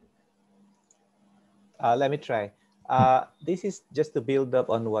 Let me try. This is just to build up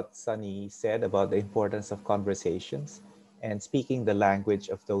on what Sunny said about the importance of conversations and speaking the language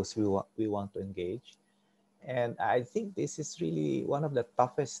of those we want to engage. And I think this is really one of the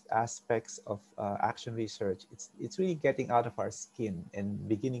toughest aspects of action research. It's really getting out of our skin and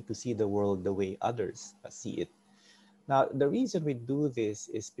beginning to see the world the way others see it. Now, the reason we do this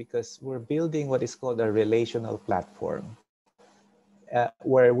is because we're building what is called a relational platform,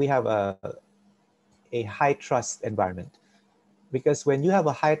 where we have a high trust environment. Because when you have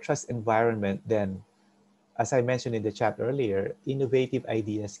a high trust environment, then as I mentioned in the chat earlier, innovative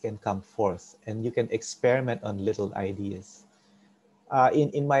ideas can come forth and you can experiment on little ideas.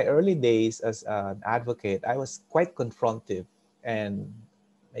 In my early days as an advocate, I was quite confrontive and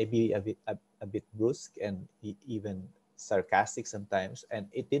maybe a bit brusque and even sarcastic sometimes. And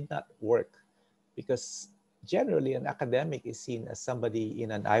it did not work because generally an academic is seen as somebody in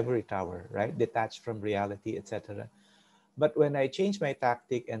an ivory tower, right? Detached from reality, etc. But when I changed my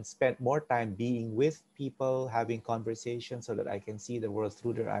tactic and spent more time being with people, having conversations so that I can see the world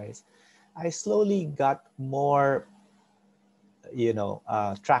through their eyes, I slowly got more,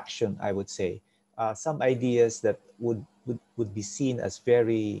 traction, I would say. Some ideas that would be seen as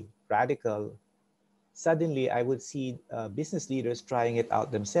very radical, suddenly I would see business leaders trying it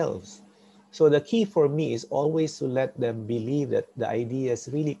out themselves. So the key for me is always to let them believe that the ideas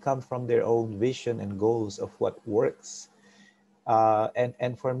really come from their own vision and goals of what works.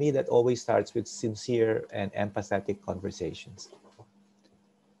 And for me, that always starts with sincere and empathetic conversations.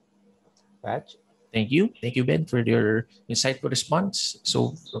 Patch? Thank you. Thank you, Ben, for your insightful response.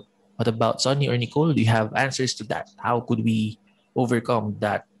 So what about Sonny or Nicole? Do you have answers to that? How could we overcome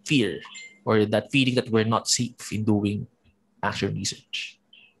that fear or that feeling that we're not safe in doing action research?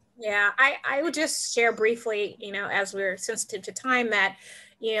 Yeah, I would just share briefly, as we're sensitive to time, that,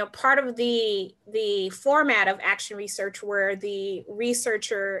 part of the format of action research where the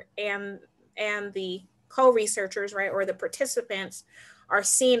researcher and the co-researchers, right, or the participants are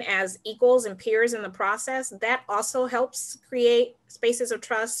seen as equals and peers in the process, that also helps create spaces of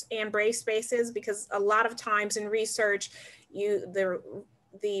trust and brave spaces, because a lot of times in research,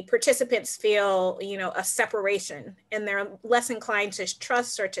 the participants feel, a separation, and they're less inclined to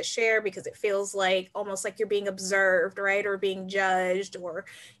trust or to share because it feels like almost like you're being observed, right? Or being judged, or,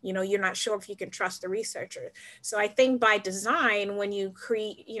 you're not sure if you can trust the researcher. So I think by design, when you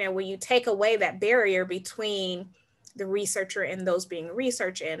create, when you take away that barrier between the researcher and those being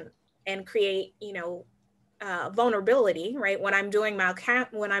researched, and create, vulnerability, right? When I'm doing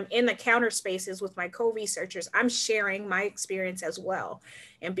when I'm in the counter spaces with my co-researchers, I'm sharing my experience as well.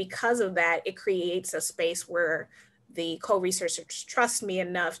 And because of that, it creates a space where the co-researchers trust me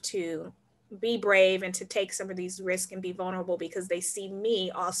enough to be brave and to take some of these risks and be vulnerable, because they see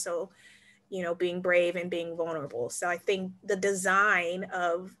me also, being brave and being vulnerable. So I think the design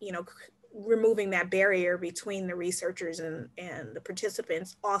of, removing that barrier between the researchers and the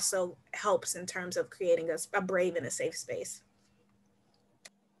participants also helps in terms of creating a brave and a safe space.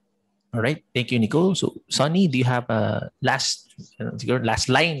 All right. Thank you, Nicole. So, Sonny, do you have a your last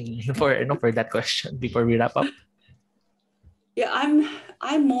line for that question before we wrap up? Yeah,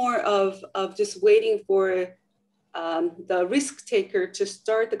 I'm more of just waiting for the risk taker to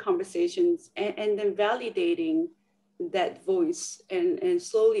start the conversations, and then validating that voice, and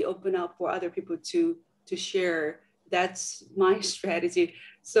slowly open up for other people to share. That's my strategy.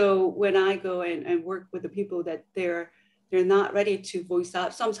 So when I go and work with the people that they're not ready to voice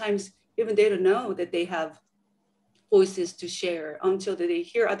out, sometimes even they don't know that they have voices to share until they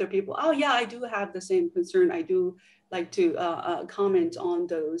hear other people. Oh yeah, I do have the same concern. I do like to comment on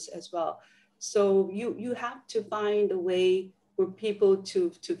those as well. So you have to find a way for people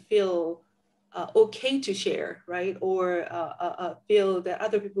to feel okay to share, right? Or feel that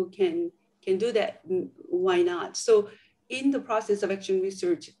other people can do that. Why not? So in the process of action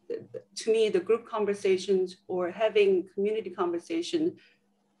research, to me, the group conversations or having community conversation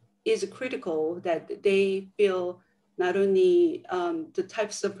is critical, that they feel not only the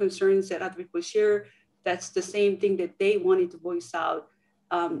types of concerns that other people share, that's the same thing that they wanted to voice out.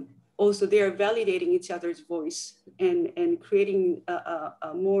 Also, they are validating each other's voice, and creating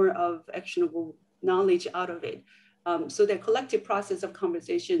a more of actionable knowledge out of it. So the collective process of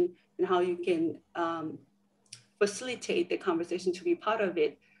conversation and how you can facilitate the conversation to be part of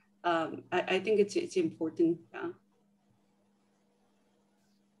it, I think it's important. Yeah.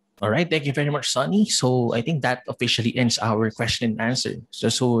 All right. Thank you very much, Sonny. So I think that officially ends our question and answer.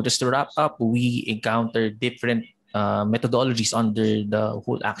 So just to wrap up, we encountered different methodologies under the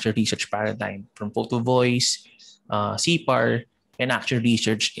whole action research paradigm, from photo voice, CPAR, and action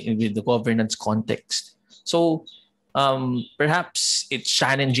research with the governance context. So perhaps it's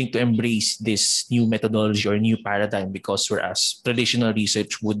challenging to embrace this new methodology or new paradigm, because whereas traditional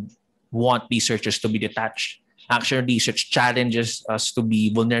research would want researchers to be detached, action research challenges us to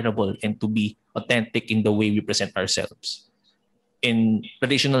be vulnerable and to be authentic in the way we present ourselves. In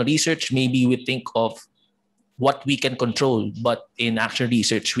traditional research, maybe we think of what we can control, but in action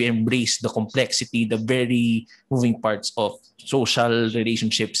research, we embrace the complexity, the very moving parts of social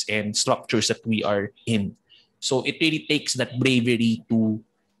relationships and structures that we are in. So it really takes that bravery to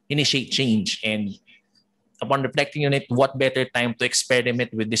initiate change. And upon reflecting on it, what better time to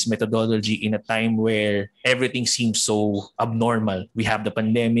experiment with this methodology in a time where everything seems so abnormal? We have the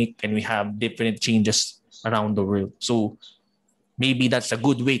pandemic and we have different changes around the world. So maybe that's a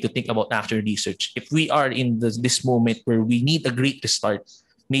good way to think about action research. If we are in this moment where we need a great restart,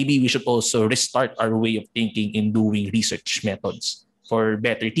 maybe we should also restart our way of thinking in doing research methods for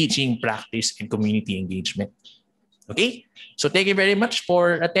better teaching, practice, and community engagement. Okay, so thank you very much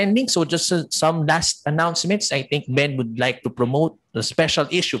for attending. So just some last announcements. I think Ben would like to promote the special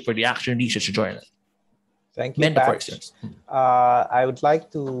issue for the Action Research Journal. Thank you, Ben, the floor is Pat. yours. I would like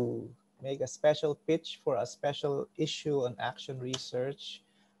to make a special pitch for a special issue on action research,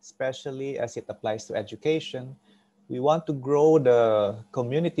 especially as it applies to education. We want to grow the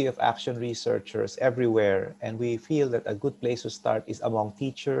community of action researchers everywhere, and we feel that a good place to start is among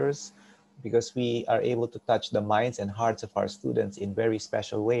teachers, because we are able to touch the minds and hearts of our students in very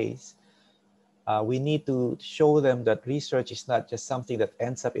special ways. We need to show them that research is not just something that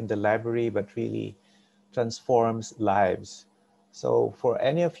ends up in the library, but really transforms lives. So for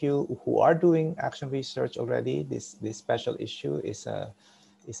any of you who are doing action research already, this special issue is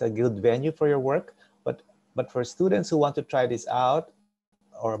a good venue for your work. But for students who want to try this out,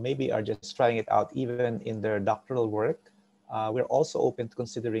 or maybe are just trying it out even in their doctoral work, we're also open to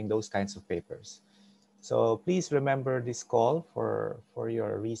considering those kinds of papers. So please remember this call for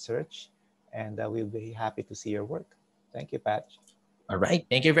your research, and we'll be happy to see your work. Thank you, Patch. All right.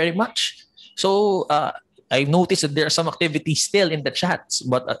 Thank you very much. So I've noticed that there are some activities still in the chats,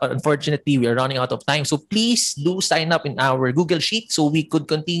 but unfortunately, we are running out of time. So please do sign up in our Google Sheet so we could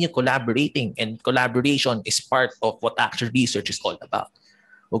continue collaborating. And collaboration is part of what actual research is all about.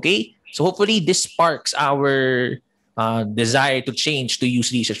 Okay? So hopefully, this sparks our desire to change to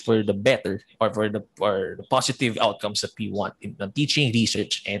use research for the better or for the positive outcomes that we want in teaching,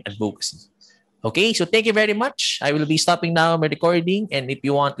 research, and advocacy. Okay, so thank you very much. I will be stopping now my recording. And if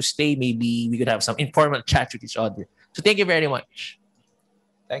you want to stay, maybe we could have some informal chat with each other. So thank you very much.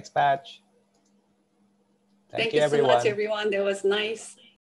 Thanks, Patch. Thank you so much, everyone. That was nice.